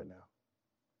 players right now.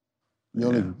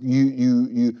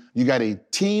 You got a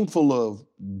team full of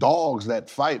dogs that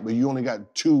fight, but you only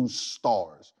got 2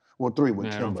 stars. Well, 3 with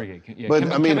Kemba. Don't forget. But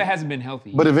Kemba hasn't been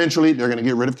healthy. But eventually, they're going to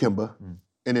get rid of Kemba, and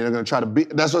then they're going to try to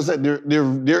beat. That's what I said.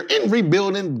 They're in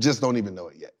rebuilding, just don't even know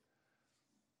it yet.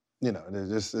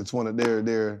 It's one of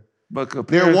their. But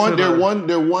they're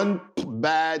one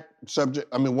bad subject.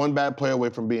 I mean, one bad player away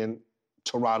from being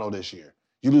Toronto this year.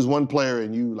 You lose one player,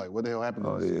 and you like, what the hell happened?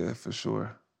 Oh yeah, for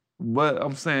sure. But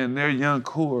I'm saying their young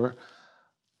core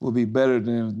will be better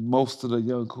than most of the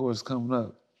young cores coming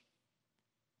up.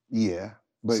 Yeah,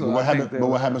 but what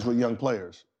happens with young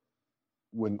players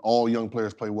when all young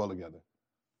players play well together?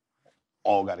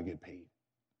 All got to get paid.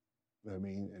 You know what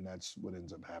I mean? And that's what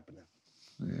ends up happening.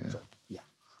 Yeah. So,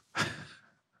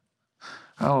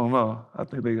 I don't know. I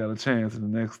think they got a chance in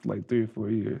the next 3 or 4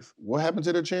 years. What happened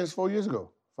to their chance 4 years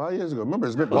ago? 5 years ago. Remember,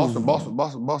 it's been Boston,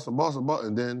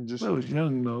 and then just. It was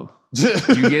young though.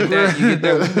 You get that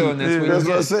window, and that's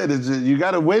what I said. It's just, you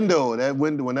got a window. That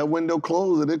window, when that window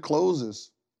closes, it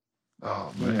closes.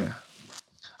 Oh man,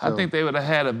 I think they would have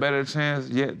had a better chance.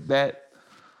 Yet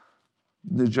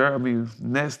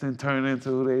Nets didn't turn into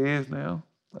who they is now.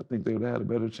 I think they would have had a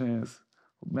better chance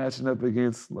matching up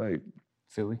against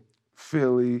Philly,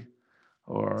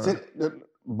 or. See,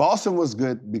 Boston was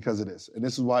good because of this, and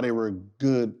this is why they were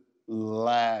good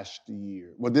last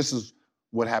year. Well, this is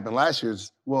what happened last year.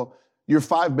 Your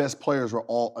 5 best players were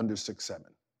all under 6'7"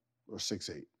 or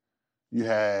 6'8". You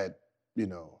had,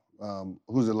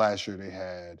 who's it last year? They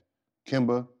had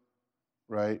Kemba,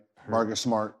 right? Marcus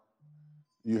Smart.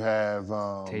 You have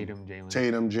Tatum,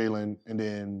 Jalen, and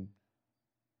then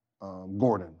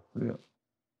Gordon. Yeah.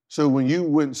 So when you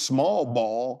went small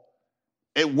ball,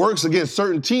 it works against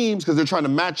certain teams because they're trying to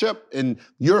match up, and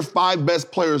your 5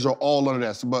 best players are all under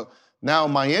that. But now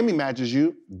Miami matches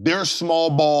you, their small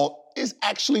ball is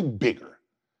actually bigger.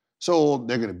 So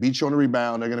they're going to beat you on the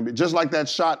rebound. They're going to be just like that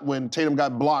shot when Tatum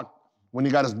got blocked when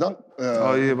he got his dunk.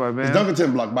 By Bam. His dunk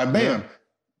attempt blocked by Bam. Yeah.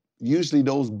 Usually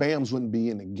those Bams wouldn't be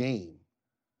in the game.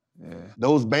 Yeah.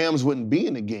 Those Bams wouldn't be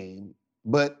in the game.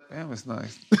 But Bam is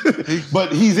nice.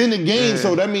 But he's in the game,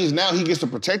 so that means now he gets to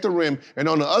protect the rim, and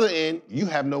on the other end, you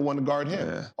have no one to guard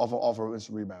him off of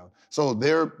instant rebound. So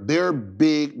their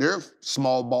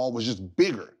small ball was just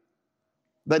bigger.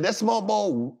 Like that small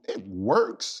ball, it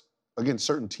works against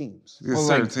certain teams. Against Well,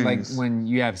 certain like teams. when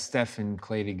you have Steph and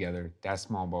Clay together, that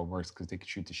small ball works because they can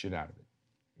shoot the shit out of it.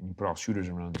 And you put all shooters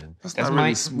around them. That's not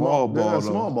really small ball, That's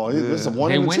though. small ball. Yeah. It's a 1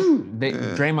 They and a went. 2.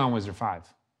 Draymond was their 5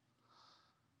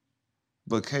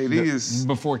 But KD is...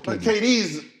 before But KD.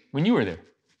 KD's... When you were there,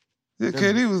 Yeah,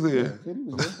 KD was there. KD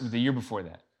was there. the year before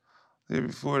that, Yeah,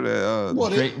 before that. Well,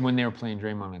 when they were playing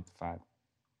Draymond at the 5,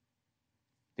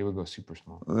 they would go super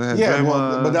small. They had Yeah,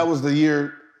 Draymond, but that was the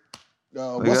year... they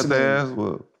what's got his their name? ass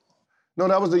whooped. No,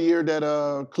 that was the year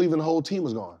that Cleveland's whole team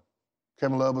was gone.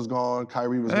 Kevin Love was gone.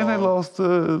 Kyrie was And gone. they lost to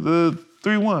the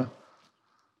 3-1.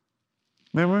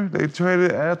 Remember? They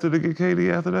traded after to get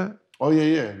KD after that? Oh,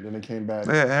 yeah. Then they came back.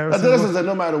 They had Harrison. That's what I said,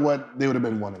 no matter what, they would have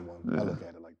been 1 and 1. I look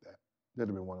at it like that. They'd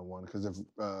have been 1 and 1. Because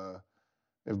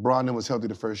if Brogdon was healthy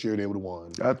the first year, they would have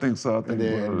won. I think so. I think And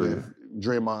then Brogdon. if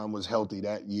Draymond was healthy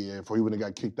that year, before he would have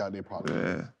got kicked out, they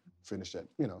probably finished that.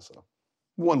 So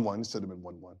 1-1 instead of been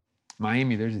 1-1.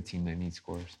 Miami, there's a team that needs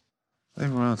scores. They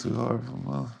run too hard for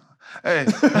them. Hey,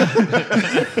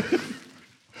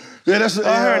 Yeah, that's.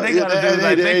 I heard they gotta do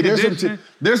like they condition.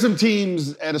 There's some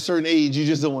teams at a certain age you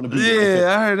just don't want to be.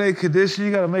 yeah, I heard they condition.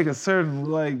 You got to make a certain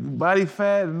like body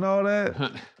fat and all that.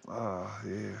 Oh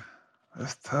yeah,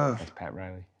 that's tough. That's Pat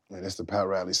Riley. Man, that's the Pat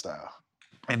Riley style.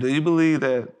 And do you believe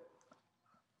that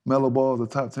Melo Ball is a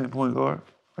top 10 point guard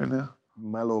right now?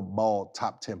 Melo Ball,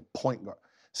 top 10 point guard.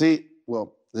 See,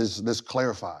 well, let's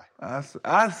clarify. I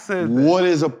said that. What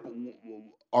is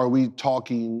are we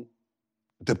talking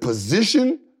the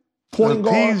position point the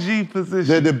guard? PG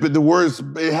position. The words,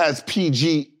 it has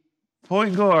PG.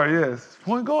 Point guard, yes.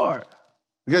 Point guard.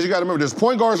 Because you got to remember, there's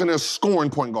point guards and there's scoring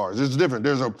point guards. It's different.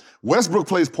 There's a Westbrook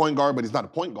plays point guard, but he's not a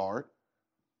point guard.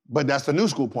 But that's the new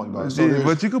school point guard. So Yeah,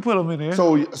 but you could put him in there.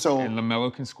 So And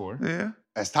LaMelo can score. yeah.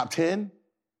 as top 10,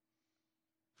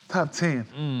 Top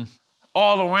 10.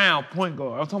 All around point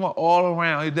guard. I'm talking about all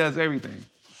around. He does everything.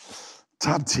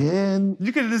 top 10.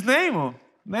 You could just name them.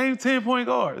 Name 10 point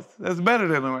guards. That's better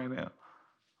than him right now.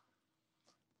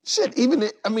 Shit,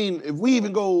 if we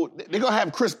even go, they're going to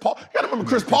have Chris Paul. You got to remember,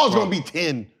 Chris Paul's going to be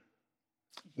 10.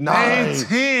 Name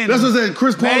 10. That's what I said.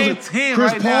 Chris Name Paul 10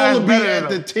 Chris right Paul now is will be better at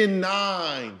than the him.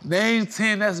 10-9. Name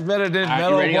 10, that's better than All right, you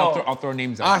Melo ready? Ball. I'll throw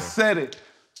names out I there. said it.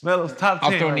 Melo's top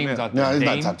 10 I'll throw right names now. out there. No, he's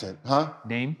Dame? not top 10. Huh?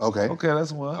 Dame? Okay. Okay,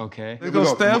 that's one. Okay. There goes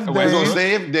Steph, There goes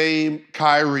Dame. Steph, Dame,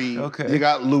 Kyrie. Okay. You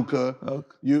got Luka. Okay.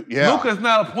 Luka's Luka's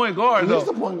not a point guard, though. He's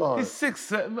the point guard. He's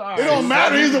 6'7". All It don't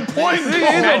matter. He's a point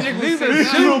guard. He's a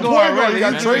He's shooting a point guard. guard. You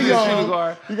got He's Trae really a shooting Young.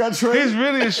 guard. You got Trae. He's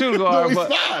really a shooting guard. he's but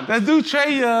not. that dude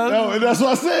Trae Young. No, and that's what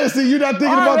I said. See, you're not thinking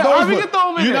All right, about all right, those. we can throw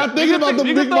him in You're there. not thinking about the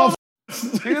You big can throw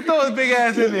motherfuckers. You can throw his big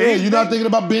ass in there. Yeah, you're not thinking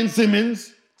about Ben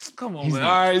Simmons. Come on, man. All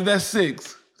right, that's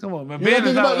 6. Come on, man. You're not Ben is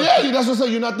thinking not about, that's what I said.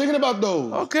 You're not thinking about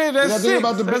those. Okay, You're that's not 6. thinking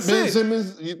about the That's Ben it.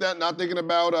 Simmons. You're not thinking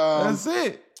about. That's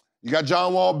it. You got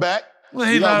John Wall back. Well,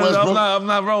 you he got not, Westbrook. I'm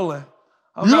not rolling.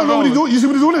 I'm You not don't know what he's rolling. doing. You see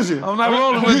what he's doing this year? I'm not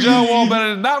rolling with John Wall better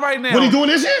than, not right now. What he doing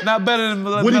this year? Not better than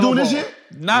What he doing this year?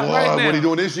 Not Boy, right now. what he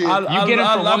doing this year? You get him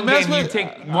for one game, you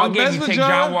take one game, you take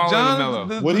John Wall and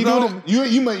LaMelo. What he doing? You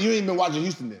ain't been watching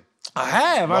Houston then. I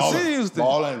have. I see Houston.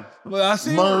 Ballin'. But I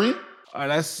see Murray. All right,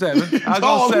 that's 7. I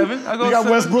go 7. I go You got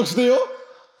 7. Westbrook still?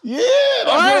 Yeah, that's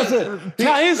All what I right.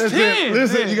 said. He's 10.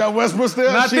 Listen, you got Westbrook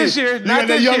still? Not Shit. this year. You Not got that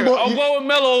this young year. boy. I'll go with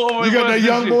Melo over You got that West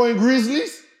young this boy year. in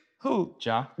Grizzlies? Who?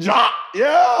 Ja.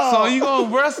 Yeah. So you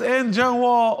going Russ and John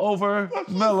Wall over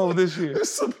Melo this year?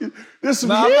 There's some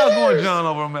No, I'm not going John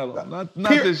over Melo. Not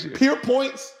this year. Peer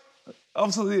points.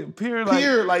 Absolutely.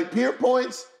 Peer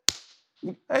Points.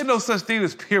 ain't no such thing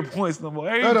as peer points no more.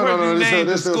 Every No. person you name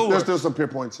There's can score. still some peer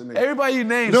points in there. Everybody you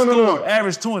name No. score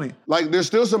average 20. Like, there's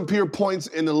still some peer points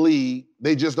in the league.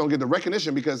 They just don't get the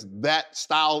recognition because that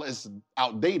style is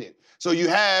outdated. So you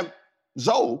have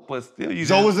Zoe. But still, you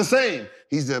Zoe is the same.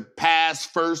 He's a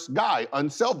pass-first guy,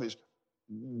 unselfish.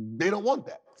 They don't want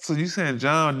that. So you saying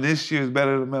John this year is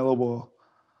better than Melo Ball?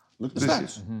 Look at the This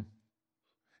stats. year.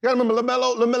 You gotta remember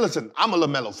LaMelo. Listen, I'm a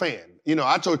LaMelo fan. You know,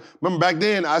 remember back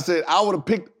then, I said I would have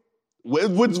picked,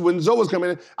 when Zoe was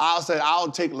coming in, I said I'll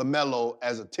take LaMelo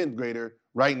as a 10th grader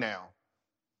right now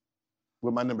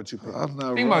with my number 2 pick. I'm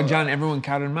not Think about John, everyone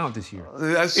counted him out this year.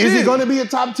 Is he gonna be a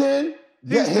top 10?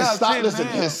 Yeah, He's his top style. 10 Listen,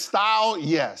 now. his style,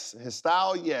 yes. His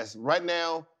style, yes. Right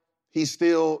now, he's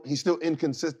still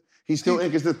inconsistent. He's still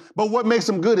inconsistent. But what makes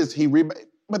him good is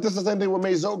but that's the same thing what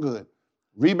made Zoe good.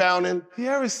 Rebounding. He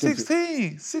averaged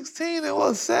 16. 16 and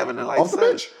what, 7 and like Off the 7.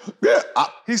 bench. Yeah.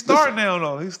 He's starting now,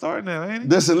 though. He's starting now, ain't he?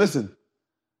 Listen.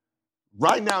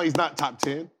 Right now, he's not top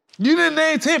 10. You didn't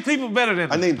name 10 people better than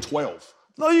him. I named 12.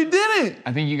 No, you didn't.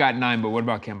 I think you got 9, but what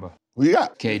about Kemba? Who you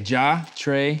got? Okay, Ja,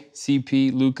 Trey,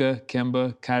 CP, Luka,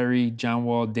 Kemba, Kyrie, John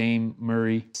Wall, Dame,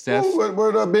 Murray, Steph.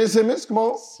 Where Ben Simmons? Come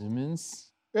on. Simmons.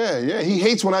 Yeah. He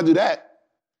hates when I do that.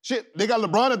 Shit, they got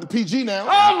LeBron at the PG now.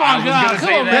 Oh my God!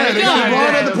 Come on, man. They got LeBron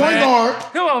at the point guard.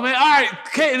 Come on, man. All right,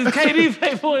 KD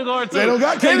play point guard too. They don't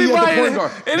got KD at the point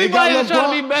guard. Anybody that's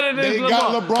trying to be better than they LeBron.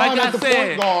 got LeBron like at the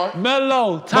point guard.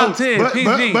 Melo, top 10,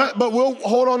 PG. But we'll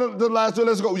hold on to the last two.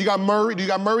 Let's go. You got Murray. Do you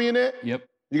got Murray in there? Yep.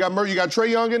 You got Murray. You got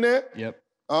Trae Young in there? Yep.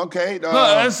 Okay. No,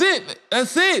 that's it.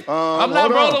 I'm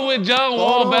not rolling with John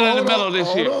Wall better than Melo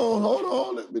this year.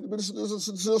 Hold on. There's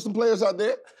still some players out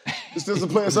there. There's still some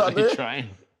players out there. Trying.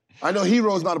 I know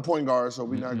Hero's not a point guard, so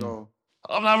we're not going.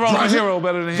 I'm not rolling with Hero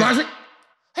better than him. Dragic?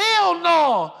 Hell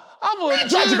no.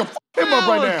 Dragic will fuck him up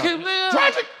right now.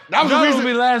 Dragic? That was the reason. Will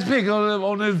be last pick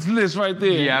on this list right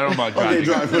there. Yeah, I don't know about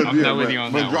Dragic. I'm not with you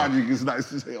on that one. Dragic is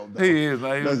nice as hell, though. He is.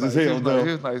 Like, nice as hell, though.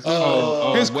 He's nice.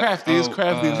 He's crafty. He's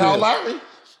crafty. Kyle Lowry?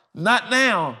 Not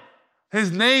now.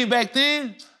 His name back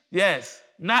then, yes.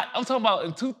 I'm talking about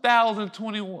in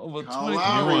 2021 or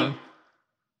 2021.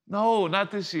 No,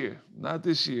 not this year. Not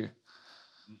this year.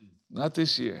 Not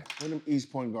this year. Where them East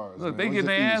point guards? Look, they getting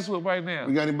their ass whooped right now.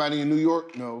 We got anybody in New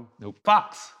York? No. Nope.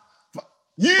 Fox.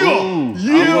 Yeah.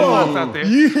 Fox out there.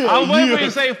 I was waiting for you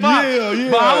to say Fox.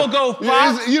 But I will go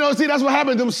Fox. See, that's what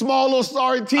happens. Them small little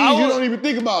sorry teams, you don't even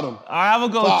think about them. All right, I will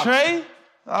go Fox. Trey.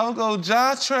 I will go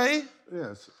Ja, Trey.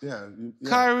 Yes. Yeah.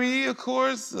 Kyrie, of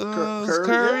course.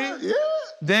 Curry. Yeah.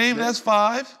 Dame, that's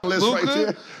 5. List Luka, right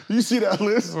there. You see that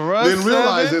list? Russ, Didn't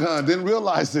realize 7. it, huh? Didn't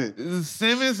realize it.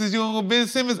 Simmons, is you gonna go Ben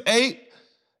Simmons 8?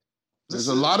 There's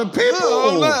a lot of people.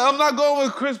 No, I'm not going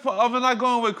with Chris Paul. I'm not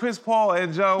going with Chris Paul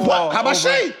and John Wall. What? How about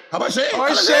Shea? All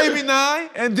right, Shea be 9,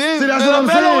 and then See, that's what I'm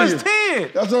LaMelo saying. is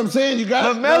 10. That's what I'm saying. You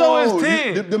got LaMelo is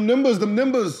 10. Them numbers.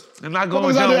 I'm not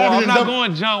going John Wall. I'm not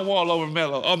going John Wall over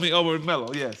Melo. Over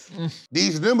Melo, yes.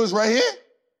 These numbers right here,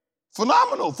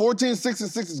 phenomenal. 14, 6, and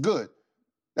 6 is good.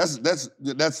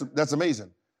 That's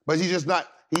amazing. But he's just not.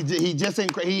 He just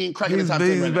ain't. He ain't cracking the top 10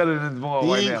 right now. He's better than Wall right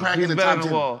now. He ain't cracking the better top than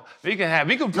 10. Wall.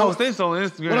 He can post this on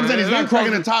Instagram. What I'm saying, he's not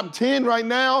cracking the top 10 right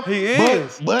now. He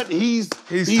is. But he's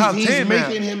top 10 now.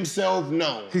 making himself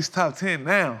known. He's top 10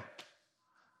 now.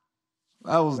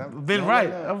 I was been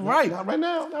right. I'm right. Not right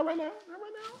now.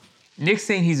 Nick's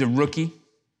saying he's a rookie,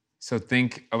 so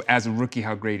think as a rookie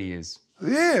how great he is.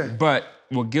 Yeah. But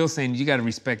what Gil's saying, you got to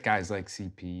respect guys like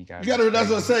CP. You got That's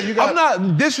what I'm saying. I'm not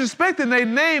disrespecting their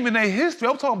name and their history.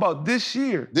 I'm talking about this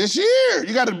year. This year,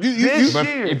 you got to. This But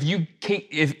year.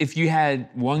 if you had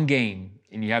one game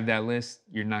and you have that list,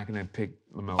 you're not gonna pick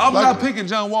LaMelo. I'm not picking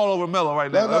John Wall over Melo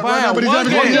right now. If I had but he's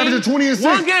averaging 20 and 6.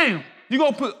 One game. You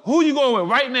gonna put who you going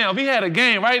with right now? If he had a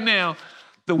game right now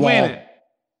to win it,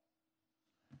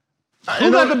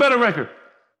 who got the better record?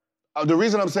 The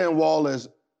reason I'm saying Wall is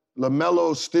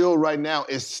LaMelo still right now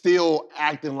is still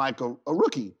acting like a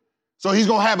rookie. So he's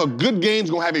gonna have a good game,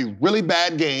 he's gonna have a really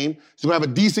bad game, he's gonna have a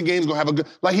decent game, he's gonna have a good,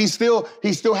 like he still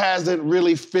hasn't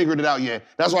really figured it out yet.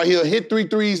 That's why he'll hit 3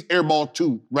 threes, airball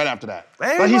 2 right after that.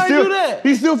 Everybody do that.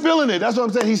 He's still feeling it. That's what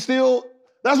I'm saying.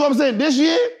 That's what I'm saying. This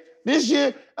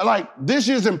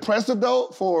year's impressive though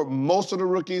for most of the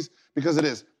rookies because it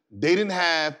is. They didn't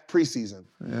have preseason.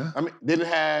 Yeah. I mean, they didn't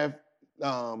have,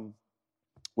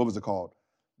 what was it called?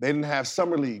 They didn't have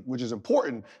summer league, which is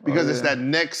important because it's that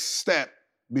next step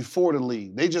before the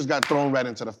league. They just got thrown right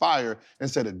into the fire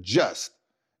instead of just.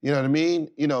 You know what I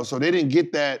mean? So they didn't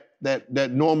get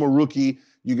that normal rookie.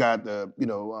 You got the,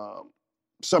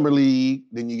 summer league,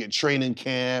 then you get training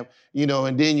camp,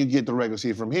 and then you get the regular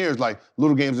season. From here, it's like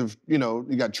little games of, you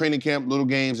got training camp, little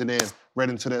games, and then right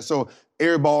into that. So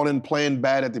airballing, playing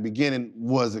bad at the beginning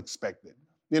was expected.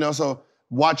 So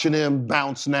watching him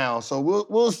bounce now. So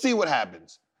we'll see what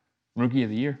happens. Rookie of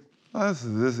the year. Oh, this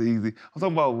is easy. I'm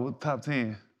talking about top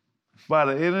 10. By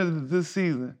the end of this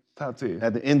season, top 10.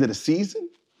 At the end of the season?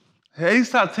 Hey, he's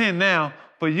top 10 now,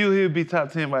 but he'll be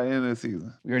top 10 by the end of the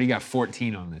season. We already got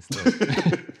 14 on this list.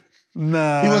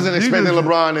 Nah. He wasn't expecting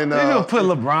LeBron and... He gonna put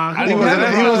LeBron. He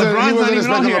wasn't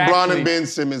expecting LeBron actually. and Ben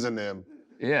Simmons and them.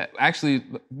 Yeah, actually,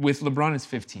 with LeBron, it's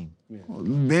 15. Yeah.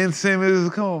 Ben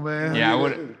Simmons, come on, man. Yeah,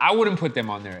 I wouldn't put them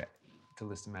on there to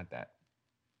list them at that.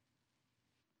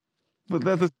 But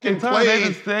at the same time,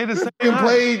 they the same He height.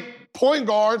 played point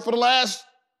guard for the last...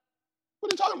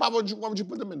 What are you talking about? Why would you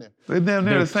put them in there? They damn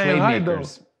near the same height, though.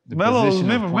 Melo's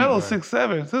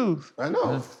 6'7", too. I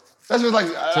know. That's just like...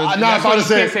 So not if I'd have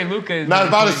said... say Luka is Not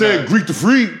if I'd have said Greek the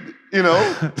Freak,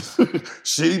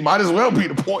 Shit, he might as well be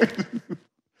the point.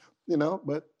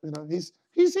 But, he's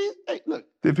hey, look.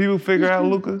 Did people figure out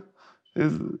Luka?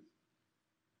 You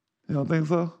don't think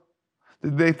so?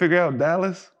 Did they figure out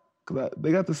Dallas?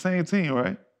 They got the same team,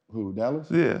 right? Who, Dallas?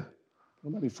 Yeah.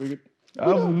 Nobody figured.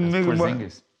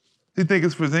 Porzingis. You think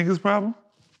it's Porzingis' problem?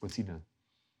 What's he done?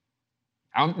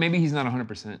 Maybe he's not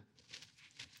 100%.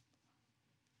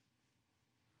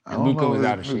 And Luka was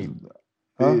out of shape.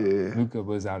 Yeah. Luka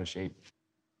was out of shape.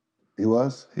 He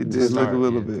was? He did look a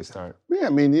little bit. To start. Yeah, I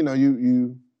mean, you know,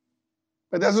 you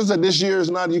but that's what I said, this year is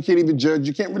not, you can't even judge,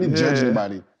 you can't really judge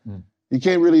anybody. You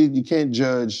can't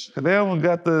judge. They haven't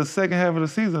got the second half of the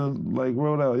season like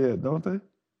rolled out yet, don't they?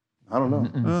 I don't know.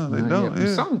 They don't.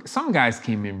 Yeah. Some guys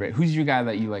came in, right? Who's your guy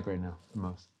that you like right now the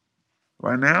most?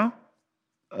 Right now?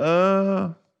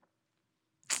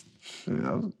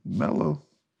 Melo.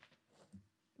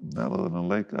 Melo in the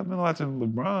Lakers. I've been watching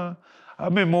LeBron.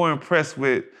 I've been more impressed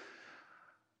with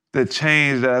the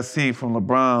change that I've seen from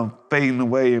LeBron fading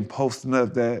away and posting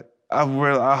up that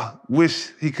I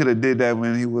wish he could have did that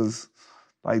when he was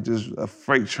like just a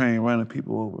freight train running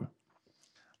people over.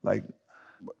 Like,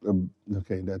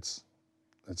 okay, that's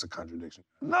a contradiction.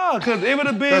 no, because it would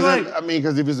have been like.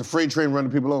 Because if it's a freight train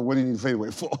running people over, what do you need to fade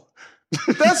away for?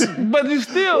 But you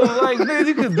still, like, man,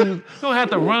 you don't have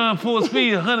to run full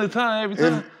speed 100 times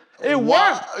every time. It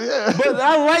worked. Yeah. But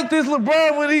I like this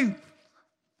LeBron when he.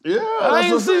 Yeah. I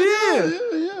ain't see it.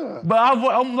 Yeah. But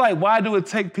I'm like, why do it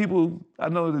take people, I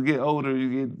know to get older,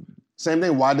 you get. Same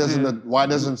thing, why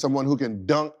doesn't someone who can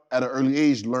dunk at an early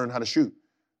age learn how to shoot?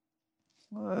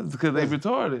 Well, that's because they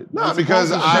retarded. No, because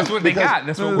that's what they got.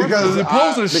 That's what because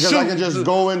shoot. I can just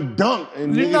go and dunk.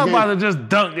 And You're not about to just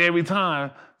dunk every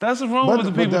time. That's what's wrong with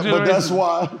the people generation. But that's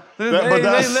why. They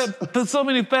let so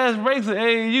many fast breaks at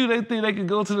AAU, they think they can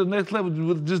go to the next level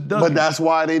with just dunking. But that's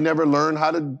why they never learned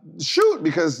how to shoot,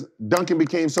 because dunking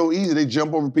became so easy. They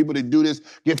jump over people, they do this,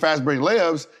 get fast break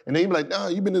layups, and then you be like, nah,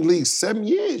 you've been in the league 7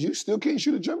 years, you still can't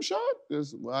shoot a jump shot?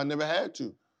 Well, I never had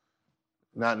to.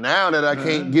 Not now that I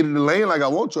can't get in the lane like I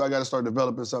want to, I got to start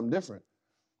developing something different,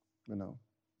 you know.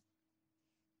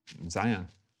 Zion.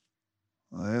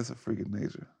 Oh, that's a freaking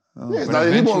nature. Yeah,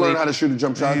 he won't learn how to shoot a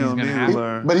jump shot. He's gonna have to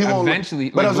learn. But he won't. Eventually.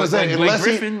 But that's what I'm saying. Blake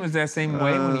Griffin was that same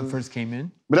way when he first came in.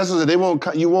 But that's what I'm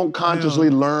saying. You won't consciously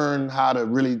learn how to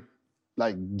really,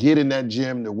 like, get in that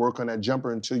gym to work on that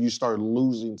jumper until you start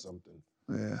losing something.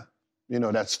 Yeah. You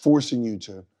know, that's forcing you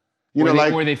to. Where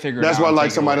they figure it out. That's why,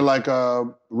 like, somebody like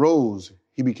Rose,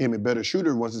 he became a better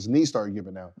shooter once his knee started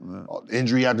giving out.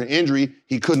 Injury after injury,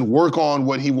 he couldn't work on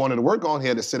what he wanted to work on. He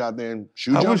had to sit out there and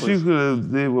shoot jumpers. I wish you could have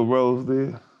did what Rose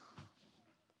did.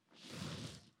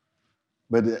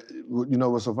 But you know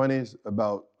what's so funny is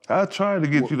about... I tried to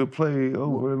get you to play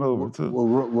over and over, too. Well,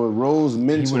 Rose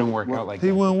mental... He wouldn't work out like that.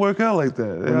 He wouldn't work out like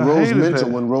that.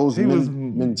 When Rose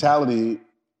mentality,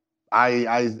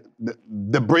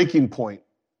 the breaking point...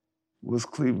 Was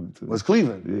Cleveland, too. Was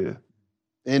Cleveland. Yeah.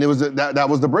 And it was that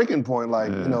was the breaking point.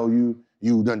 Like, you know,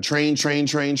 you done train, 2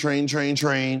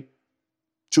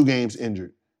 games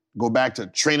injured. Go back to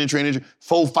training,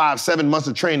 4, 5, 7 months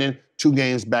of training, 2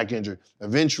 games back injured.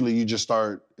 Eventually you just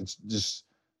start, it's just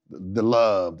the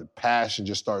love, the passion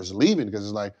just starts leaving, because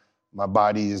it's like, my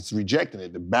body is rejecting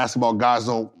it. The basketball guys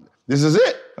don't, this is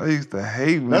it. I used to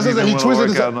hate when he twisted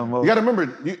his ankle. No, you gotta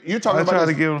remember, you're talking about I tried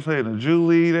to get him playing the Jew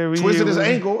lead every year. He twisted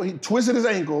his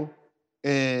ankle,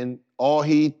 and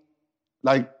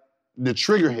the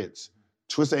trigger hits.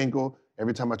 Twist the ankle.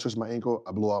 Every time I twist my ankle,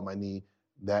 I blow out my knee.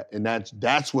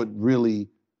 That's what really,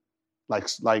 like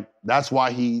that's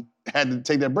why he had to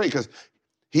take that break, because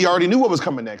he already knew what was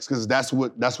coming next, because that's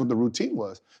what the routine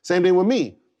was. Same thing with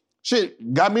me.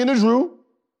 Shit, got me in this room.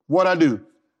 What'd I do?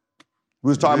 We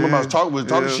was talking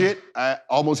shit. I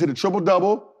almost hit a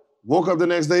triple-double. Woke up the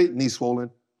next day, knee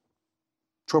swollen.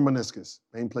 Torn meniscus.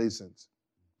 Ain't played since.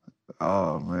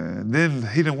 Oh, man. Then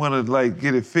he didn't want to, like,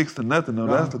 get it fixed or nothing, though.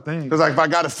 No. That's the thing. Because, like, if I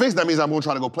got it fixed, that means I'm going to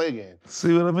try to go play again.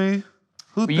 See what I mean?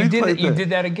 But you did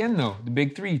that again, though. The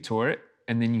big 3, you tore it,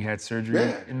 and then you had surgery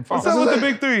in the fall. What's up with the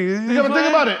big 3? You ever think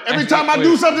about it? Every time I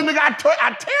do something, nigga, I tear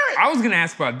it. I was going to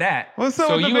ask about that. What's up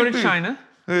with the big 3? So you go to China,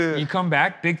 you come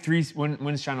back, big 3,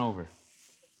 when's China over?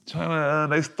 China,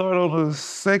 they start on the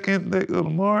 2nd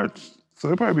of March, so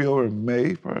it'll probably be over in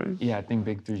May, probably. Yeah, I think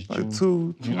big 3's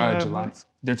June. Like July. Months.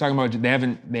 They're talking about they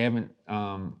haven't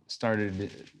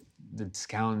started this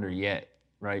calendar yet,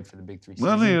 right, for the big 3 season.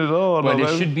 Nothing at all. But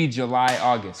it should be July,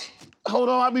 August. Hold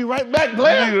on, I'll be right back,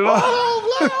 Blair.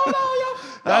 Hold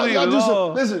on,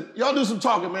 y'all. Listen, y'all do some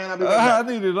talking, man. I'll be right back. I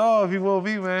need it all if you want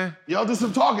me, man. Y'all do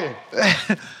some talking.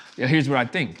 Yeah, here's what I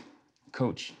think.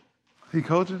 Coach. He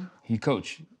coaching? He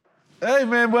coached. Hey,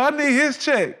 man, but I need his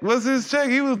check. What's his check?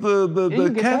 He was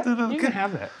the captain of the... You can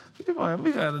have that.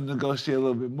 We got to negotiate a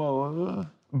little bit more.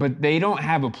 But they don't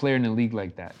have a player in the league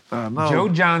like that. No. Joe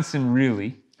Johnson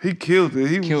really He killed it.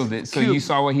 He Killed it. So you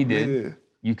saw what he did. Yeah.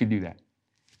 You could do that.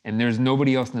 And there's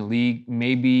nobody else in the league.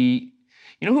 Maybe,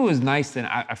 you know who was nice and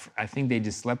I think they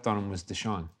just slept on him was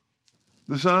Deshaun.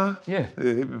 Deshaun? Yeah.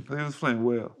 Yeah, he was playing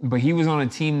well. But he was on a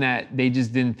team that they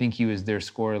just didn't think he was their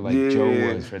scorer like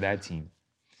Joe was for that team.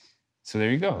 So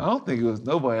there you go. I don't think it was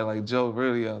nobody like Joe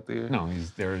really out there. No,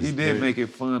 he did make it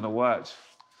fun to watch.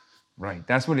 Right.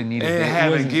 That's what it needed. And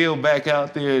having Gil back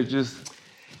out there just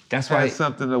that's why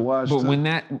something to watch.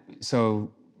 But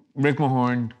so Rick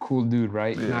Mahorn, cool dude,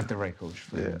 right? Yeah. Not the right coach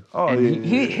for him. Oh, and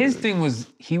his thing was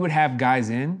he would have guys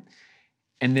in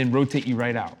and then rotate you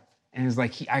right out. And it's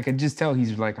like, I could just tell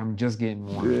he's like, I'm just getting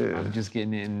warm. Yeah. I'm just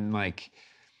getting in, like,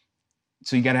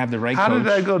 so you got to have the right coach. How did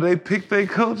that go? They picked their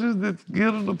coaches to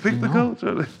get them to pick the coach?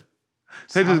 Or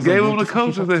they just gave them the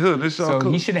coach and said, this y'all coach.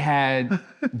 So he should have had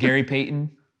Gary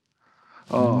Payton.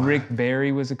 Rick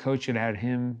Barry was a coach, should have had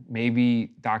him.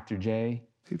 Maybe Dr. J.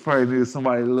 He probably needed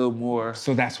somebody a little more.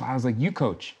 So that's why I was like, you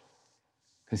coach.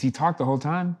 Because he talked the whole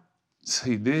time.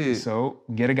 He did. So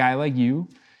get a guy like you.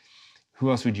 Who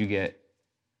else would you get?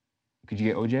 Could you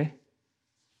get OJ?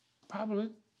 Probably.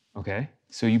 Okay.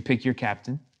 So you pick your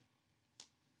captain.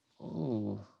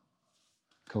 Oh.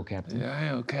 Co-captain. Yeah, I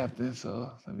am captain,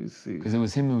 so let me see. Because it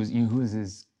was him, it was you. Who was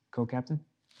his co-captain?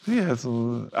 Yeah,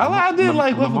 so I did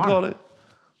like what we call it.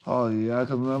 Oh, yeah,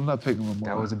 I'm not picking Lamar.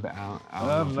 That was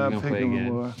I'm not picking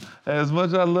Lamar. As much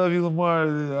as I love you, Lamar,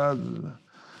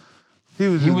 he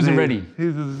wasn't ready. He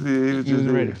was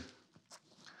ready.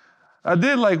 I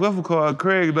did like what we call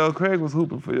Craig, though. Craig was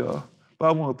hooping for y'all. But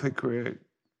I want to pick Craig.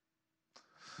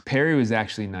 Perry was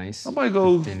actually nice. I might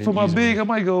go, for my big, I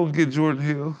might go and get Jordan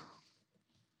Hill.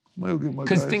 I might go get my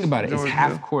Because think about it, it's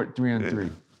half court 3-on-3. Yeah.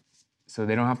 So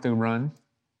they don't have to run.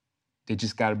 They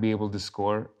just got to be able to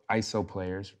score. ISO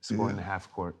players scoring the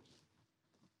half court.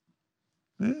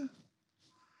 Yeah.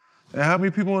 And how many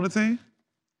people on the team?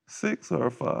 6 or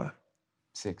 5?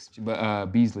 6. But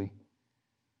Beasley.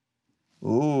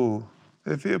 Ooh.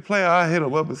 If he'll play, I'll hit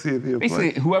him up and see if he'll play.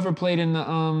 Basically, whoever played in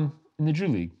the Drew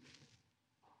League.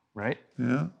 Right?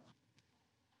 Yeah.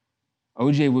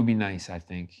 OJ would be nice, I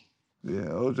think. Yeah,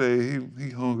 OJ, he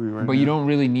hungry right now. But you don't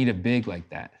really need a big like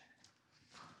that.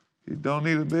 You don't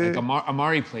need a big? Like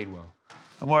Amari played well.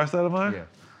 Amari Stoudemire? Yeah.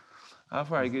 I'll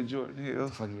probably get Jordan Hill.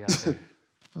 Fuck you out there.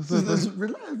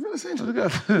 Relax,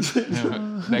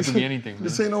 That could be anything, man.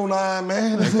 This ain't 09,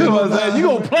 man. You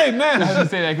gonna play now. I was gonna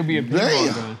say that could be a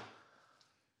pinball gun.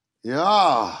 Yeah.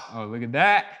 Oh, look at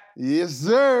that. Yes,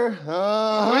 sir.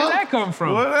 Where did that come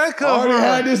from? Where did that come Already from?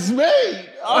 had this made.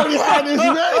 Already had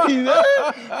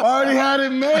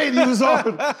it made. He was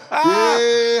on.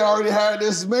 Yeah, already had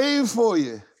this made for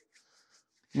you.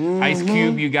 Mm-hmm. Ice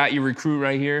Cube, you got your recruit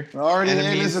right here. I already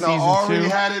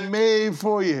had it made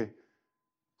for you.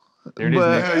 There it is.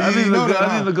 But I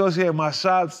need to negotiate my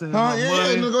shots and my money.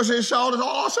 Yeah, negotiate shots,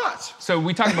 all shots. So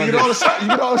we talk about You get all the shots. You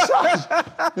get all the shots.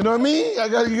 You know what I mean?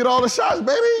 You get all the shots,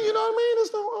 baby. You know what I mean?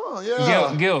 There's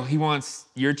no, Gil, he wants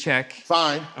your check.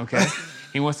 Fine. Okay.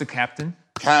 He wants the captain.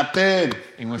 Captain.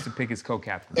 He wants to pick his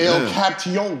co-captain. El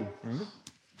Caption.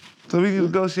 So we can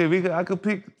negotiate. I could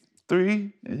pick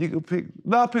 3, and you could pick.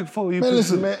 No, I'll pick 4. You Man, pick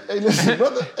listen, 2. man. Hey, listen,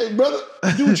 brother. Hey, brother.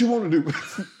 Do what you want to do.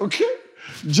 Okay?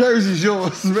 Jersey's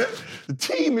yours, man. The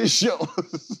team is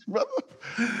yours, brother.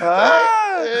 All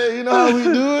right? Yeah, you know how we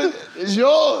do it. It's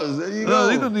yours. There you go.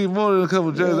 You don't need more than a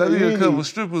couple jerseys. I need a couple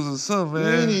strippers or something,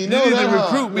 man. You need to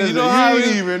recruit me. You know how you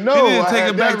didn't even know. You need to take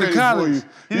it back to college.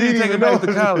 You need to take it back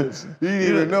to college. You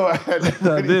didn't even know I had that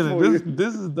ready for you.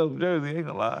 This is dope jersey. Ain't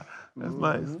gonna lie. That's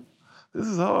nice. This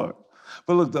is hard.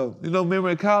 But look though, remember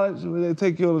in college when they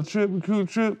take you on a trip, recruit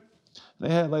trip, they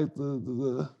had like the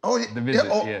visit, Oh,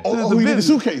 you need a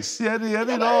suitcase. Yeah, I need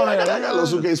all that. I got a little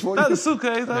suitcase for you. Not the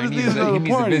suitcase. I just need a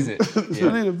party. He needs a visit.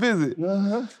 I need a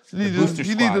visit.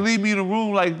 You need to leave me in a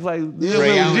room like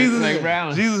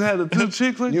Jesus had the 2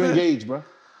 chicks like you that. You engaged, bro.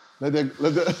 Let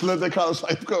that college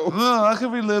life go. No, I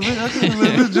can relive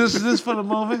it. Just for the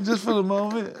moment. Just for the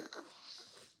moment.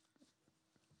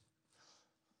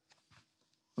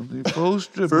 4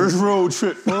 strippers. First road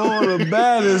trip. 4 of the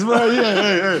baddest, man.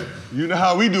 Hey. You know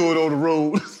how we do it on the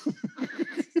road.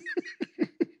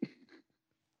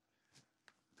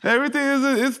 Everything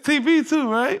it's TV too,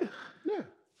 right? Yeah.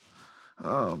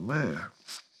 Oh, man.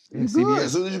 Yeah, as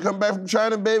soon as you come back from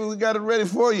China, baby, we got it ready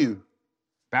for you.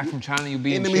 Back from China, you'll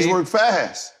be in Enemies shape. work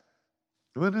fast.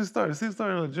 When did it start? Is it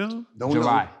starting in June?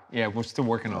 July. Yeah, we're still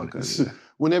working on it.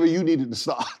 Whenever you need it to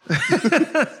start.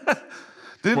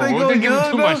 Did they go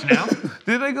young? Too much now.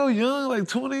 Did they go young, like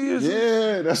 20 years?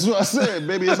 Yeah, that's what I said,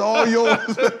 baby. It's all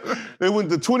yours. They went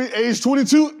to age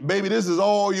 22. Baby, this is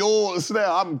all yours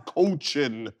now. I'm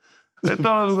coaching. They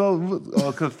thought it was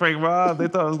going because Frank Robb. They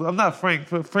thought it was. I'm not Frank.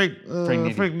 Frank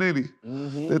Nitty.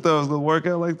 Mm-hmm. They thought it was gonna work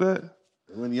out like that.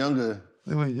 They went younger.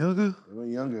 They went younger. They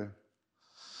went younger.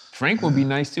 Frank would be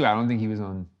nice too. I don't think he was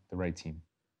on the right team.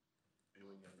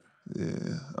 Yeah,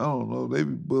 I don't know. They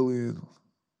be bullying.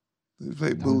 They play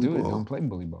Don't bully do it. ball. Don't play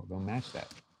bully ball. Don't match that.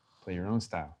 Play your own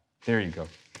style. There you go.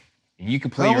 And you can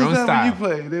play How your was own that style. when you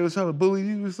played? They was trying to bully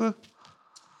you or something?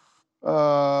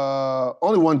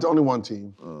 Only one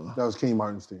team. That was Kenny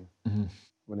Martin's team. Mm-hmm.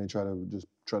 When they try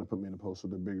to put me in the post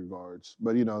with the bigger guards.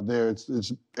 But you know, there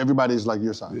it's everybody's like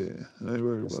your size. Yeah, I ain't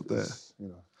worried about that. You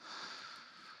know.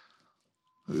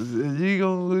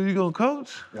 You gonna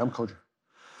coach? Yeah, I'm coaching.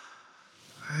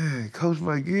 Hey, Coach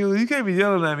McGill, you can't be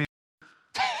yelling at me.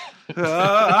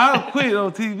 I'll quit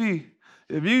on TV.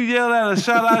 If you yell at a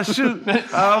shot I shoot,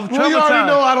 I'm traumatized. Well, you already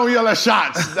know I don't yell at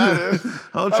shots.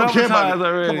 I'm traumatized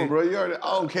already. Come on, bro. I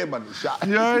don't care about the shot.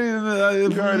 You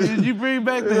already, you bring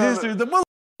back the history. The mother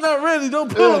not ready.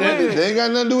 Don't pull him in. They ain't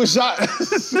got nothing to do with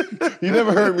shots. You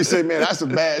never heard me say, man, that's a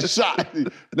bad shot.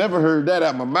 Never heard that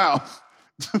out my mouth.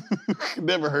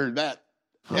 Never heard that.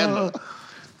 Ever.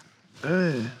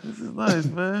 Hey, this is nice,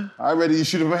 man. I ready you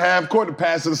shoot him a half court to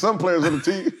pass to some players on the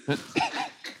team.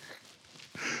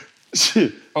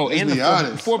 Shit. Oh, let's and be the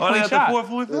honest. 4-point shot.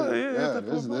 4-point play. Yeah,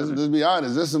 let's be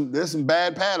honest. There's some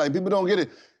bad pad. Like people don't get it.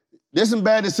 There's some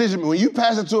bad decision. When you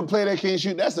pass it to a player that can't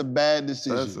shoot, that's a bad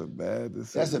decision. That's a bad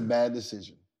decision. That's a bad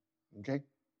decision. Okay?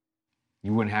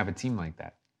 You wouldn't have a team like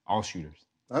that. All shooters.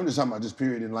 I'm just talking about just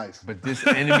period in life. But this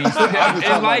enemy in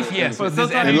life, yes. But But this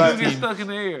sometimes enemy you get team. stuck in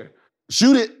the air.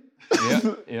 Shoot it.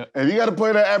 Yeah. If you got a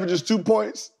player that averages 2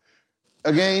 points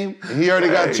a game and he already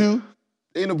got 2,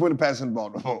 ain't no point in passing the ball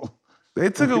no more. They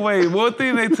took away, one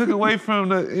thing they took away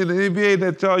from in the NBA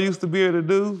that y'all used to be able to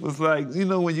do was like, you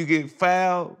know, when you get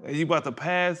fouled and you about to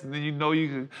pass and then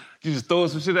you just throw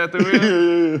some shit at the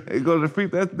rim and go to the free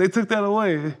throw. They took that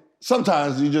away.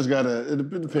 Sometimes you just gotta, it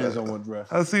depends on what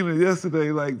ref. I seen it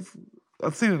yesterday, like,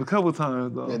 I've seen it a couple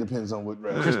times though. It depends on what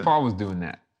ref. Chris Paul was doing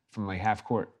that from like half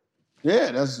court.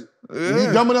 Yeah, that's, he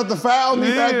dumb enough to foul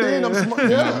me back then. I'm smart. Let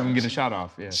Yeah. him get a shot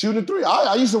off. Yeah. Shooting a 3.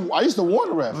 I used to warn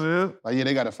the ref. Yeah. Like, yeah,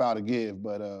 they got a foul to give,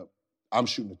 but I'm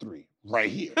shooting a 3 right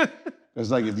here. It's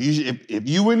like if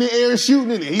you in the air shooting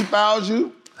it and he fouls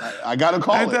you, I gotta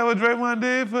call Ain't it. that what Draymond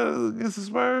did against the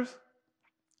Spurs?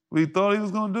 What he thought he was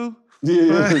gonna do?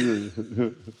 Yeah.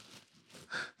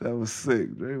 That was sick.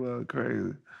 Draymond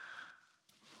crazy.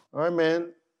 All right,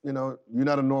 man. You know, you're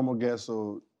not a normal guest,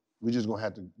 so we just gonna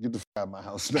have to get the f out of my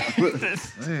house now.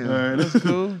 Damn, All right, that's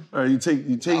cool. All right, you take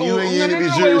you Oh, and your enemy's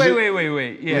no, jersey.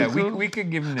 wait. Yeah, Wait, cool. we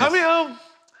could give him this. I mean,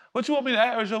 what you want me to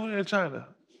average over there in China?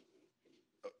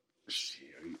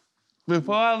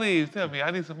 Before I leave, tell me, I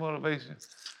need some motivation.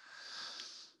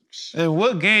 And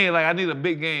what game? Like, I need a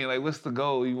big game. Like, what's the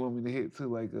goal you want me to hit to?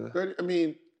 Like, 30, I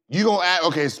mean, you gonna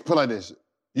okay? So put it like this: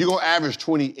 you gonna average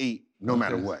 28 no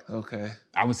matter what. Okay.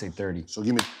 I would say 30. So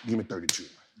give me 32.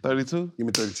 32? Give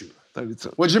me 32.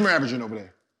 32. What Jimmy averaging over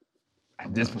there?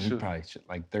 At this point, you probably should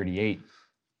like 38.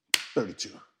 32.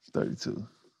 32.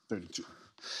 32.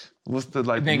 What's the,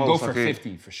 like, Then the go most for I can-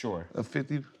 50 for sure. A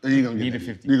 50? You gonna Need get a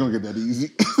that. 50. You're gonna get that easy.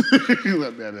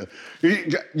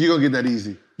 You're gonna get that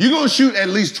easy. You're gonna shoot at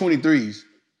least 23s.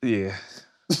 Yeah.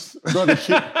 That's what I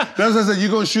said. You're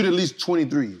gonna shoot at least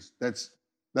 23s.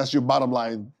 That's your bottom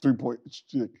line 3-point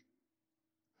shit.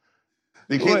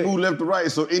 They can't move left or right,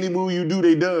 so any move you do,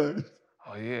 they done.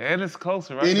 Oh, yeah. And it's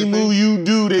closer, right? Any move you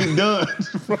do, they done.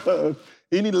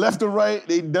 Any left or right,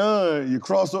 they done. You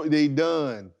cross over, they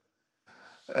done.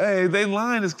 Hey, they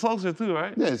line is closer too,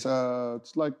 right? Yeah, it's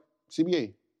like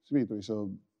CBA 3.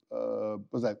 So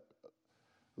what's that?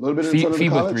 A little bit in front of the FIBA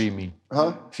college? 3, you mean?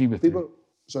 Huh? FIBA 3. FIBA?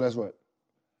 So that's what?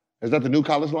 Is that the new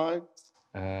college line?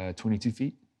 22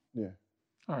 feet? Yeah.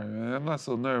 All right, man. I'm not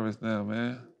so nervous now,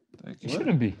 man. Thank You you.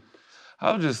 shouldn't be.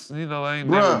 I'm just, I ain't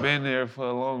Bruh. never been there for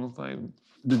a long time.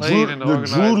 The Played in the Drew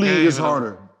organized League game is and I'm-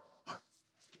 harder.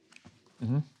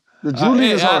 Mm-hmm. The Drew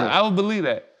League is harder. I would believe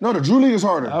that. No, the Drew League is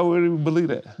harder. I would even believe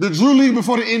that. The Drew League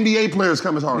before the NBA players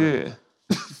come is harder. Yeah.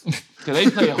 Because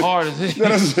they play hard as hell.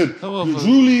 That's it. Come on, The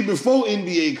Drew League before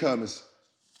NBA comes.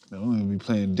 They don't even be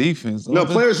playing defense. No,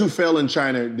 players who fell in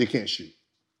China, they can't shoot.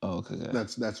 Oh, okay.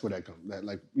 That's where that comes.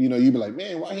 That you be like,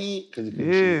 man, why he ain't? Because he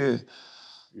couldn't shoot. Yeah.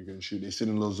 You couldn't shoot. They sit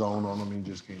in a little zone on him and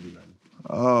you just can't do nothing.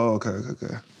 Oh, okay.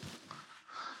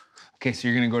 Okay, so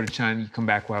you're going to go to China. You come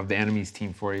back, we'll have the enemy's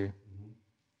team for you.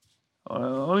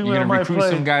 Only You're way I going to might recruit play.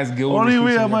 some guys. Gil will Only recruit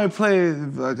way I some guys. might play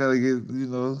if I gotta get,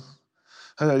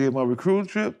 I gotta get my recruiting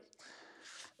trip,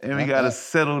 and we gotta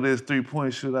settle this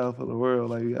 3-point shootout for the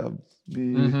world. Like, we gotta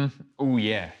be Oh,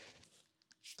 yeah.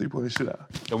 3-point shootout.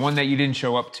 The one that you didn't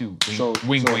show up to.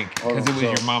 Wink, wink. Because it was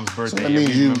your mom's birthday. So that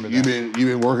means you've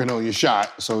been working on your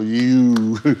shot. So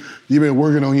you've been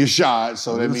working on your shot.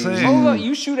 So that means Hold up,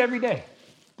 you shoot every day.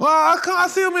 Well, I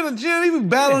see him in the gym. He be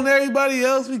battling everybody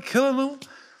else. We killing them.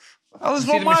 I just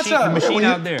want my shot. The machine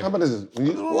out there. How about this?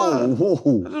 Whoa. I just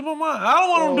want mine. I don't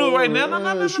want him to do it right now. No.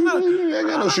 Ain't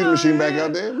got no shooting machine back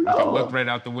out there. You can look right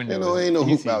out the window. Ain't no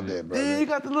hoop out there, bro. Yeah, you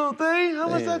got the little thing. How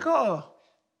much that cost?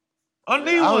 I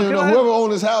need I don't one. even know. Whoever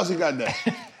owned this house, he got that.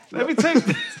 Let me take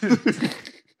this.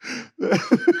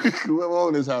 Whoever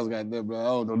owned this house got that, bro. I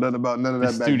don't know nothing about none of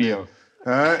that back Studio.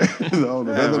 there. All right? I don't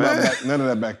know nothing about none of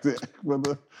that back there,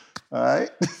 brother. All right?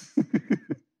 It's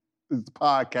the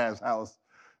podcast house.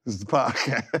 This is the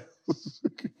podcast.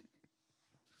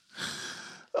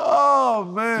 Oh,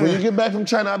 man. When you get back from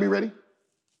China, I'll be ready.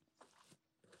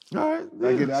 All right.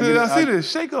 I see this.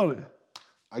 Shake on it.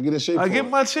 I get in shape I for get it.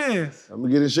 my chance. I'm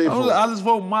going to get in shape for it. I just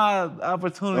want my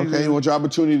opportunity. Okay, you want your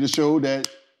opportunity to show that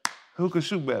Who can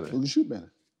shoot better? who can shoot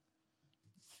better.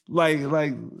 Like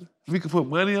we could put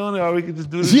money on it, or we could just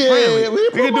do this Yeah, friendly. we We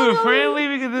could do money it on friendly.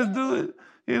 We could just do it.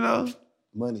 You know,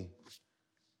 Money.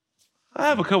 I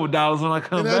have a couple dollars when I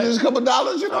come You know, back. just a couple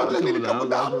dollars, Oh, just need a couple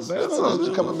dollars. Just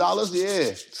a couple dollars,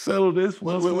 yeah. Settle this.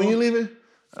 When you leaving?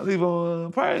 I leave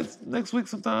on probably next week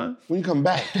sometime. When you come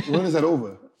back? When is that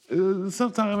over?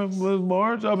 Sometime in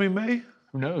March. I mean May.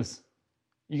 Who knows?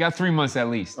 You got 3 months at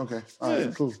least. Okay, all right,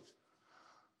 Yeah. cool.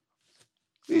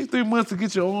 These 3 months to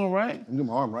get your arm right. You get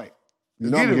my arm right. You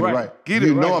know Get I'm it gonna get it right. right. Get it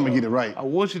You know right. I'm gonna get it right. I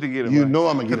want you to get it You right. know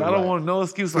I'm gonna get it I don't right. want no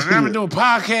excuse. Like, I've been doing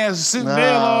podcasts, sitting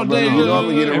there all bro, day. you know I'm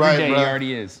gonna get it Every right, day bro. he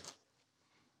already is.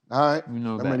 All right, You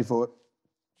know I'm that. ready for it.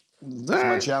 That's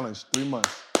my challenge. 3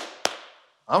 months.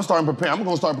 I'm starting preparing. I'm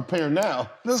gonna start preparing now.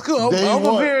 That's cool. Day I'm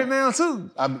one. prepared now too.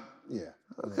 Yeah.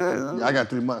 Okay. Yeah, I got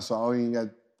 3 months, so I ain't got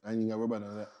to worry about none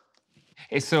of that.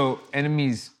 Hey, so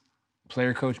enemies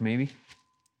player coach maybe?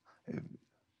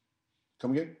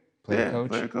 Come again? Player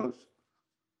coach? Player coach.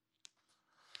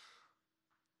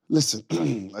 Listen,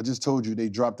 I just told you they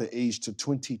dropped the age to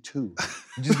 22.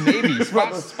 Just maybe.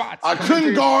 Spots. I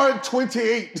couldn't guard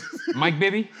 28. Mike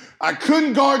Bibby? I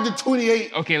couldn't guard the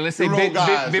 28. Okay, let's say Year old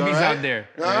guys, Bibby's all right? out there.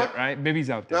 Huh? Right? Bibby's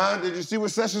out there. Did you see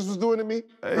what Sessions was doing to me?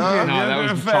 Hey, No,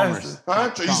 that was Chalmers.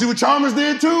 You see what Chalmers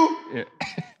did too? Yeah.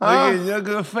 They getting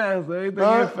younger and faster. Everything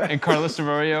getting faster. And Carlos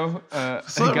Arroyo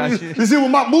got you. You see what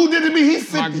Mahmoud did to me? He's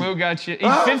 50. Mahmoud got you.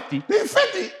 He's 50. He's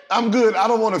 50. I'm good. I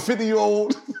don't want a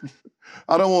 50-year-old.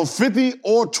 I don't want 50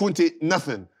 or 20,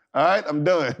 nothing. All right, I'm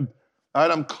done. All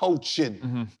right, I'm coaching.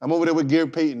 Mm-hmm. I'm over there with Gary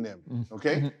Payton them,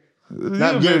 okay? You'll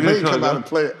Not be a Gary good Payton coach, come out though. and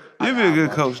play it. You'll be a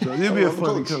good coach, though. You'll be a I'm a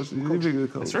funny coach. coach. You'll be a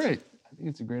good coach. That's right. I think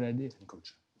it's a great idea.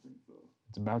 Coach.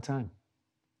 It's about time.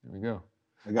 There we go.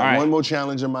 I got All right. one more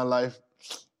challenge in my life.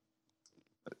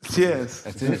 Yes.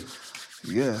 That's it.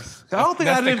 Yes. I don't think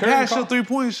That's I the didn't curtain pass your call.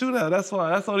 three-point shootout. That's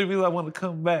why. That's the only reason I want to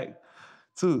come back,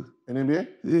 too. In NBA?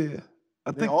 Yeah. I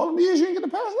In think. all of the years you didn't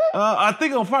get to pass that? I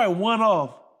think I'm probably one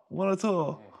or two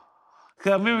off.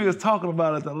 Cause I remember he was talking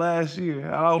about it the last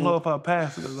year. I don't know if I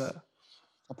passed it or not.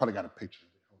 I probably got a picture.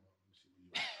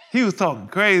 He was talking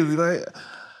crazy, like.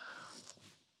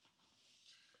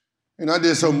 You know, I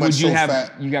did so much Would you so have,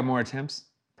 fat. you got more attempts?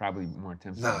 Probably more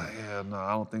attempts. No, I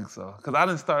don't think so. Cause I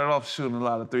didn't start off shooting a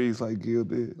lot of threes like Gil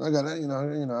did. I got you know,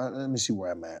 let me see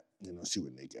where I'm at. You know, see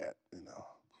where Nick at, you know.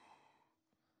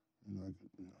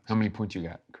 How many points you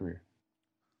got career?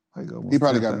 Like almost He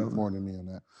probably 10,000. got more than me on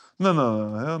that. No,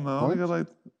 hell no. I only got like.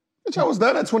 Bitch, I was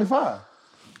done at 25.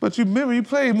 But you remember, you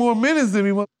played more minutes than me,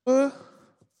 motherfucker.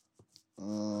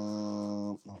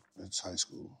 It's high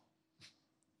school.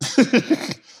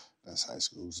 That's high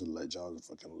school. It's a legend. I was a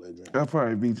fucking legend. I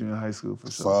probably beat you in high school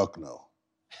for sure. Fuck no.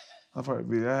 I probably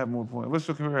beat you. I had more points. What's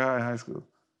your career high in high school?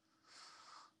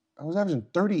 I was averaging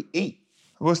 38.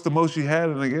 What's the most you had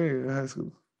in a game in high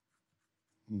school?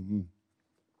 Mm-hmm.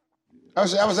 I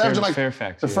was averaging like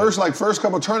Fairfax, the first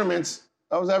couple tournaments.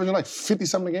 I was averaging like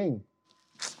 50-something a game.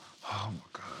 Oh my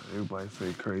God. Everybody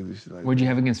say crazy shit like What'd you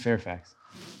have against Fairfax?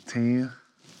 10.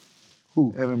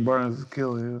 Who? Evan Burns was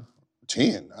killing him.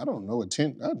 10. I don't know what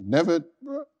 10. I never.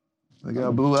 Bro. They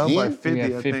got blew out by 10? 50, We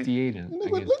had I think. 58 Look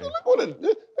against Fairfax.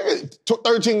 what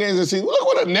 13 games this season. Look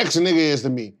what the next nigga is to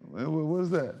me. What is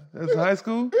that? That's high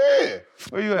school? Yeah.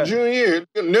 Where you at? Junior year,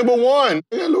 number one.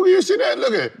 Look, you see that?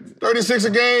 Look at 36 a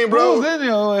game, bro. Who's in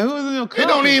your It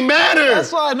don't even matter.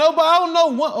 That's why nobody, I don't know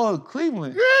one. Oh,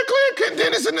 Cleveland. Yeah, Clear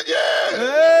Dennis in the,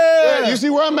 Yeah. You see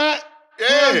where I'm at? Who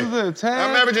else is Yeah. there? Taz?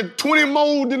 I'm averaging 20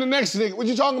 more than the next nigga. What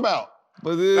you talking about?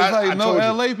 But it's I like no told you.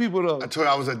 LA people though. I told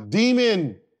you I was a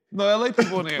demon. No LA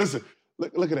people in there. Listen,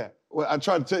 look at that. Well, I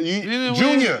tried to tell you, didn't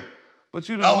Junior. But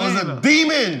you didn't I was win. a though.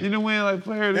 demon. You didn't win like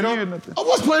player of the year or nothing. I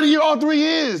was player of the year all 3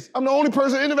 years. I'm the only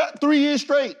person in the 3 years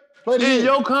straistraight. Player of the In year.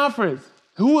 your conference.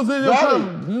 Who was in your Valley.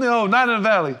 conference? No, not in the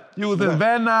Valley. You was in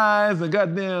Van Nuys and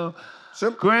goddamn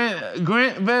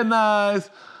Grant Van Nuys,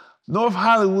 North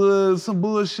Hollywood, some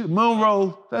bullshit.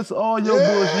 Monroe. That's all your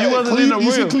bullshit. You wasn't in the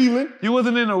real. Cleveland. You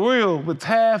wasn't in the real with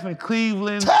Taft and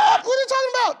Cleveland. Taft? What are you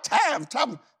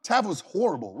talking about? Taft was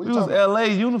horrible. What are You you was talking about? LA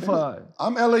Unified.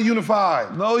 I'm LA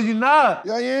Unified. No, you're not.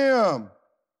 Yeah, I am.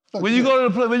 When you go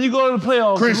to the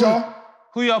playoffs, Crenshaw.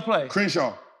 who y'all play?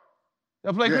 Crenshaw.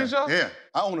 Y'all play Crenshaw? Yeah.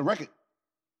 I own a record.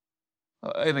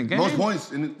 In a game? Most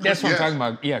points. That's what I'm talking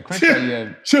about. Yeah, Crenshaw,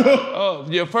 yeah. Oh,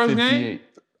 your first game? 58.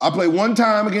 I played one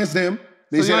time against them.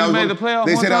 They So said you I was only made gonna, the playoffs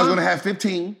They one said I was time? going to have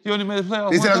 15. You only made the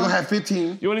playoffs They one said I was time? going to have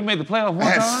 15. You only made the playoffs one I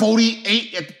had time?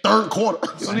 48 at the third quarter.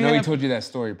 I know he told you that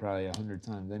story probably 100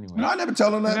 times anyway. No, I never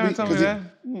tell them that. You never told me because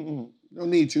that? Don't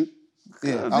need to.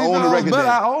 Yeah, See, I own no, the record but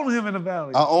there. I own him in the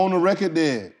Valley. I own the record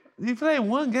there. You played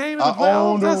one game in the I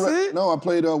own playoffs, the that's record. it? No, I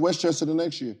played Westchester the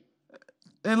next year.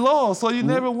 And lost, so Mm-hmm. you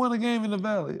never won a game in the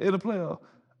Valley, in the playoff.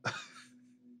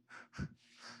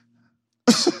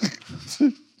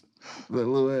 That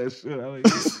little ass shit.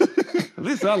 At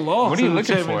least I lost. What are you in the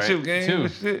looking for, championship game too?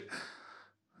 and shit.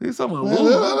 He's talking about Man,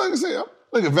 loser. like I said, I'm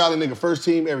like a Valley nigga, first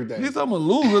team, everything. He's talking about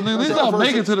loser. Nigga. At least our I first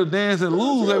make team. it to the dance and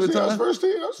lose every That's time. first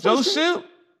team. That's Joe first team. Ship?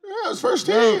 Yeah, it's first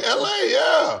team. No. LA,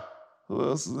 yeah. Who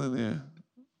else is in there?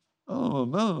 I don't know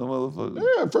none of them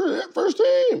motherfuckers. Yeah, first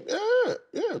team.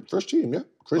 Yeah, first team, yeah.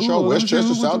 Crenshaw, Ooh, let me see Westchester, who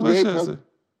went to Southgate. Westchester.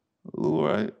 Ooh,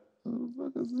 right. Who the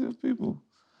fuck is these people?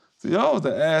 See, y'all was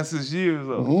the assest years,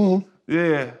 though. Mm-hmm.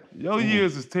 Yeah, your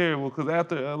years is terrible because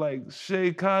after like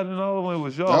Shea Cotton and all of them, it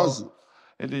was y'all. That was-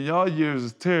 And then y'all years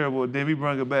is terrible, and then we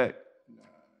bring it back.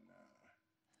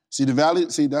 See, the Valley,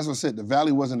 that's what I said. The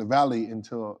Valley wasn't the Valley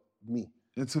until me.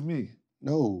 And to me.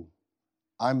 No,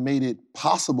 I made it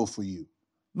possible for you.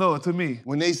 No, to me.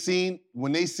 When they seen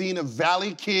a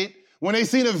Valley kid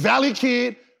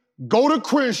go to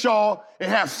Crenshaw and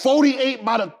have 48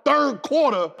 by the third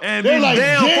quarter, And they're be like,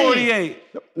 down "Dang." 48.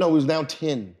 No, it was down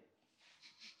 10.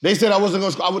 They said I wasn't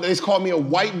going to score. They called me a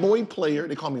white boy player.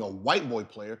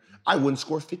 I wouldn't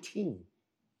score 15.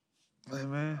 Hey,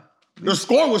 man. The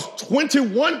score was 21-25.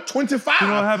 You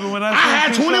know what happened when I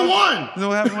had seen Crenshaw? 21. You know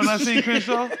what happened when I seen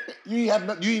Crenshaw? You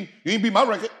ain't beat my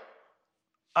record.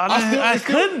 I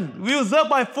couldn't. We was up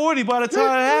by 40 by the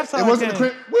time halftime It wasn't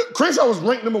came. Crenshaw was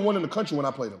ranked #1 in the country when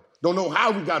I played him. Don't know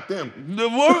how we got them.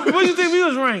 Where do you think we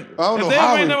was ranked? I don't know if they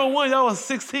how ranked we- #1, y'all was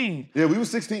 16. Yeah, we were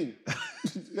 16.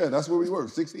 Yeah, that's where we were,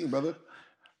 16, brother.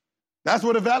 That's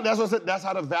what I said. That's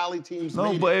how the Valley teams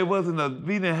No, made but it. it wasn't I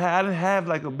didn't have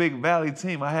like a big Valley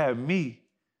team. I had me.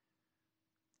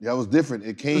 Yeah, it was different.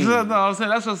 It came. No, I'm saying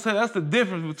that's the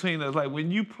difference between us. Like when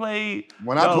you played,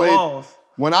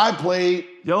 When I played,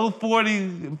 yo 40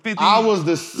 and 50. I was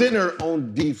the center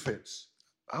on defense.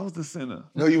 I was the center.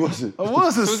 No, you wasn't. I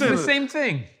was the So it's center. the same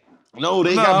thing. No,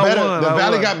 they No, got I better. won, The I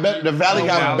Valley won. got better. The Valley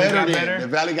got better then. The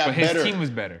Valley got But his better. team was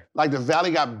better. Like the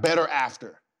Valley got better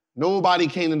after. Nobody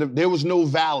came in. There was no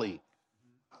Valley.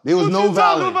 There was What no you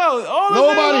Valley. talking about? All the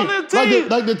Nobody. niggas on that team.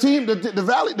 Like the team.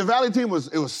 The Valley team was.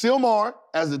 It was Silmar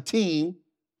as a team.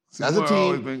 As a Silmar team.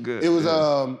 always been good, It was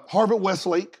yeah. Harvard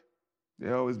Westlake.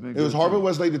 They always been. It was Harvard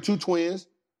Westlake, the two twins,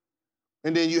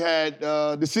 and then you had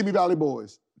the Simi Valley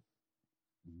Boys.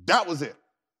 That was it.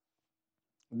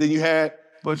 Then you had.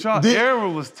 But y'all Then- era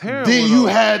was terrible. Then you though.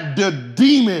 had the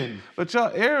Demon. But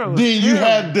y'all era was Then terrible. you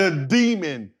had the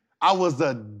Demon. I was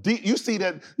the You see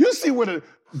that? You see what a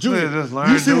Junior. Man, just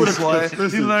learn see new what a slang.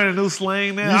 listen. You learn a new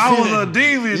slang now. You I see was that- a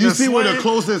demon. You see what the slang.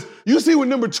 closest. You see what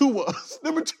number 2 was.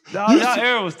 Number 2. Y'all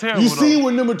era was terrible. You though. see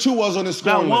what number 2 was on the Not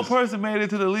scoring one list. person made it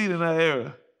to the lead in that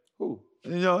era. Who?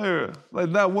 In your era. Like,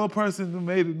 not one person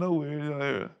made it nowhere in your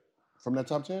era. From that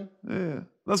top 10? Yeah.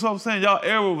 That's what I'm saying. Y'all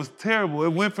era was terrible.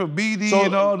 It went from BD So,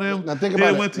 and all them. Now think then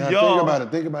about it it. went to Now y'all. Think about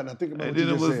it. Think about And what then you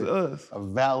it just was said. us. A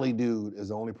Valley dude is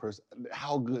the only person.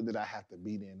 How good did I have to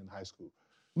be in high school?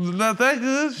 Not that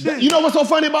good. Shit. You know what's so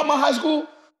funny about my high school?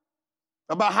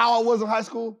 About how I was in high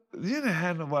school? You didn't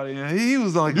have nobody. He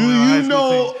was like, Do on your high you school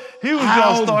know team. He was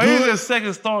how your star. He was good- your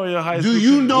second star in your high Do school.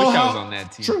 you team. know Wish I how? was on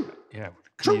that team. True. Yeah,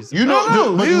 True. crazy. You know,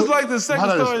 No, but he was you- like the second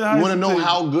how about star in this? your high You want to school know team.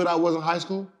 how good I was in high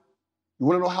school? You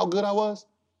want to know how good I was?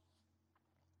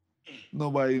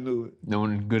 Nobody knew it. No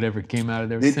one good ever came out of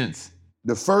there They- since.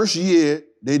 The first year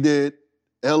they did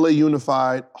LA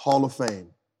Unified Hall of Fame.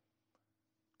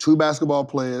 2 basketball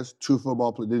players, 2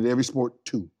 football players. They did every sport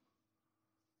 2.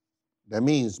 That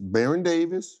means Baron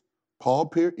Davis, Paul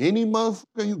Pierce, any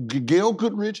motherfucker, Gail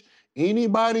Goodrich,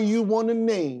 anybody you want to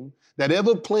name that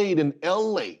ever played in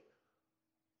LA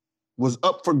was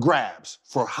up for grabs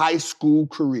for high school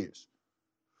careers?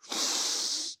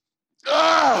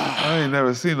 I ain't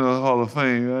never seen a Hall of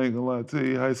Fame. I ain't gonna lie to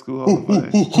you. High school Hall of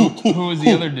Fame. Who was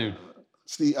the other dude?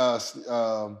 Steve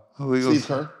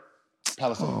Kerr,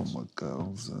 Palestinians. Oh my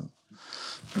God, son.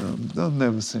 I've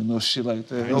never seen no shit like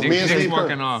that. No, Nick's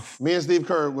walking off. Me and Steve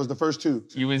Kerr was the first two.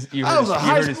 You I was hurt a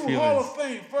high his school Hall feelings. of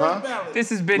Fame, first ballot. This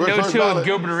has been We're No first Chill with ballot.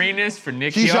 Gilbert Arenas for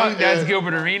Nick Keyshawn, Young. That's yeah.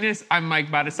 Gilbert Arenas. I'm Mike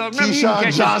Battisell. Remember, you Keyshawn can catch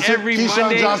us Johnson. every Keyshawn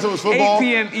Monday, Johnson was football. 8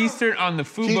 p.m. Eastern on the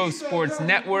Fubo Sports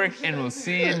Network, and we'll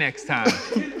see you next time.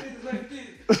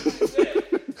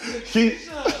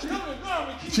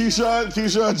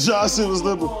 Keyshawn Johnson was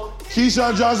the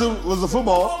Keyshawn Johnson was the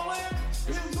football.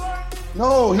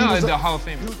 No, he was the Hall of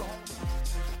Fame.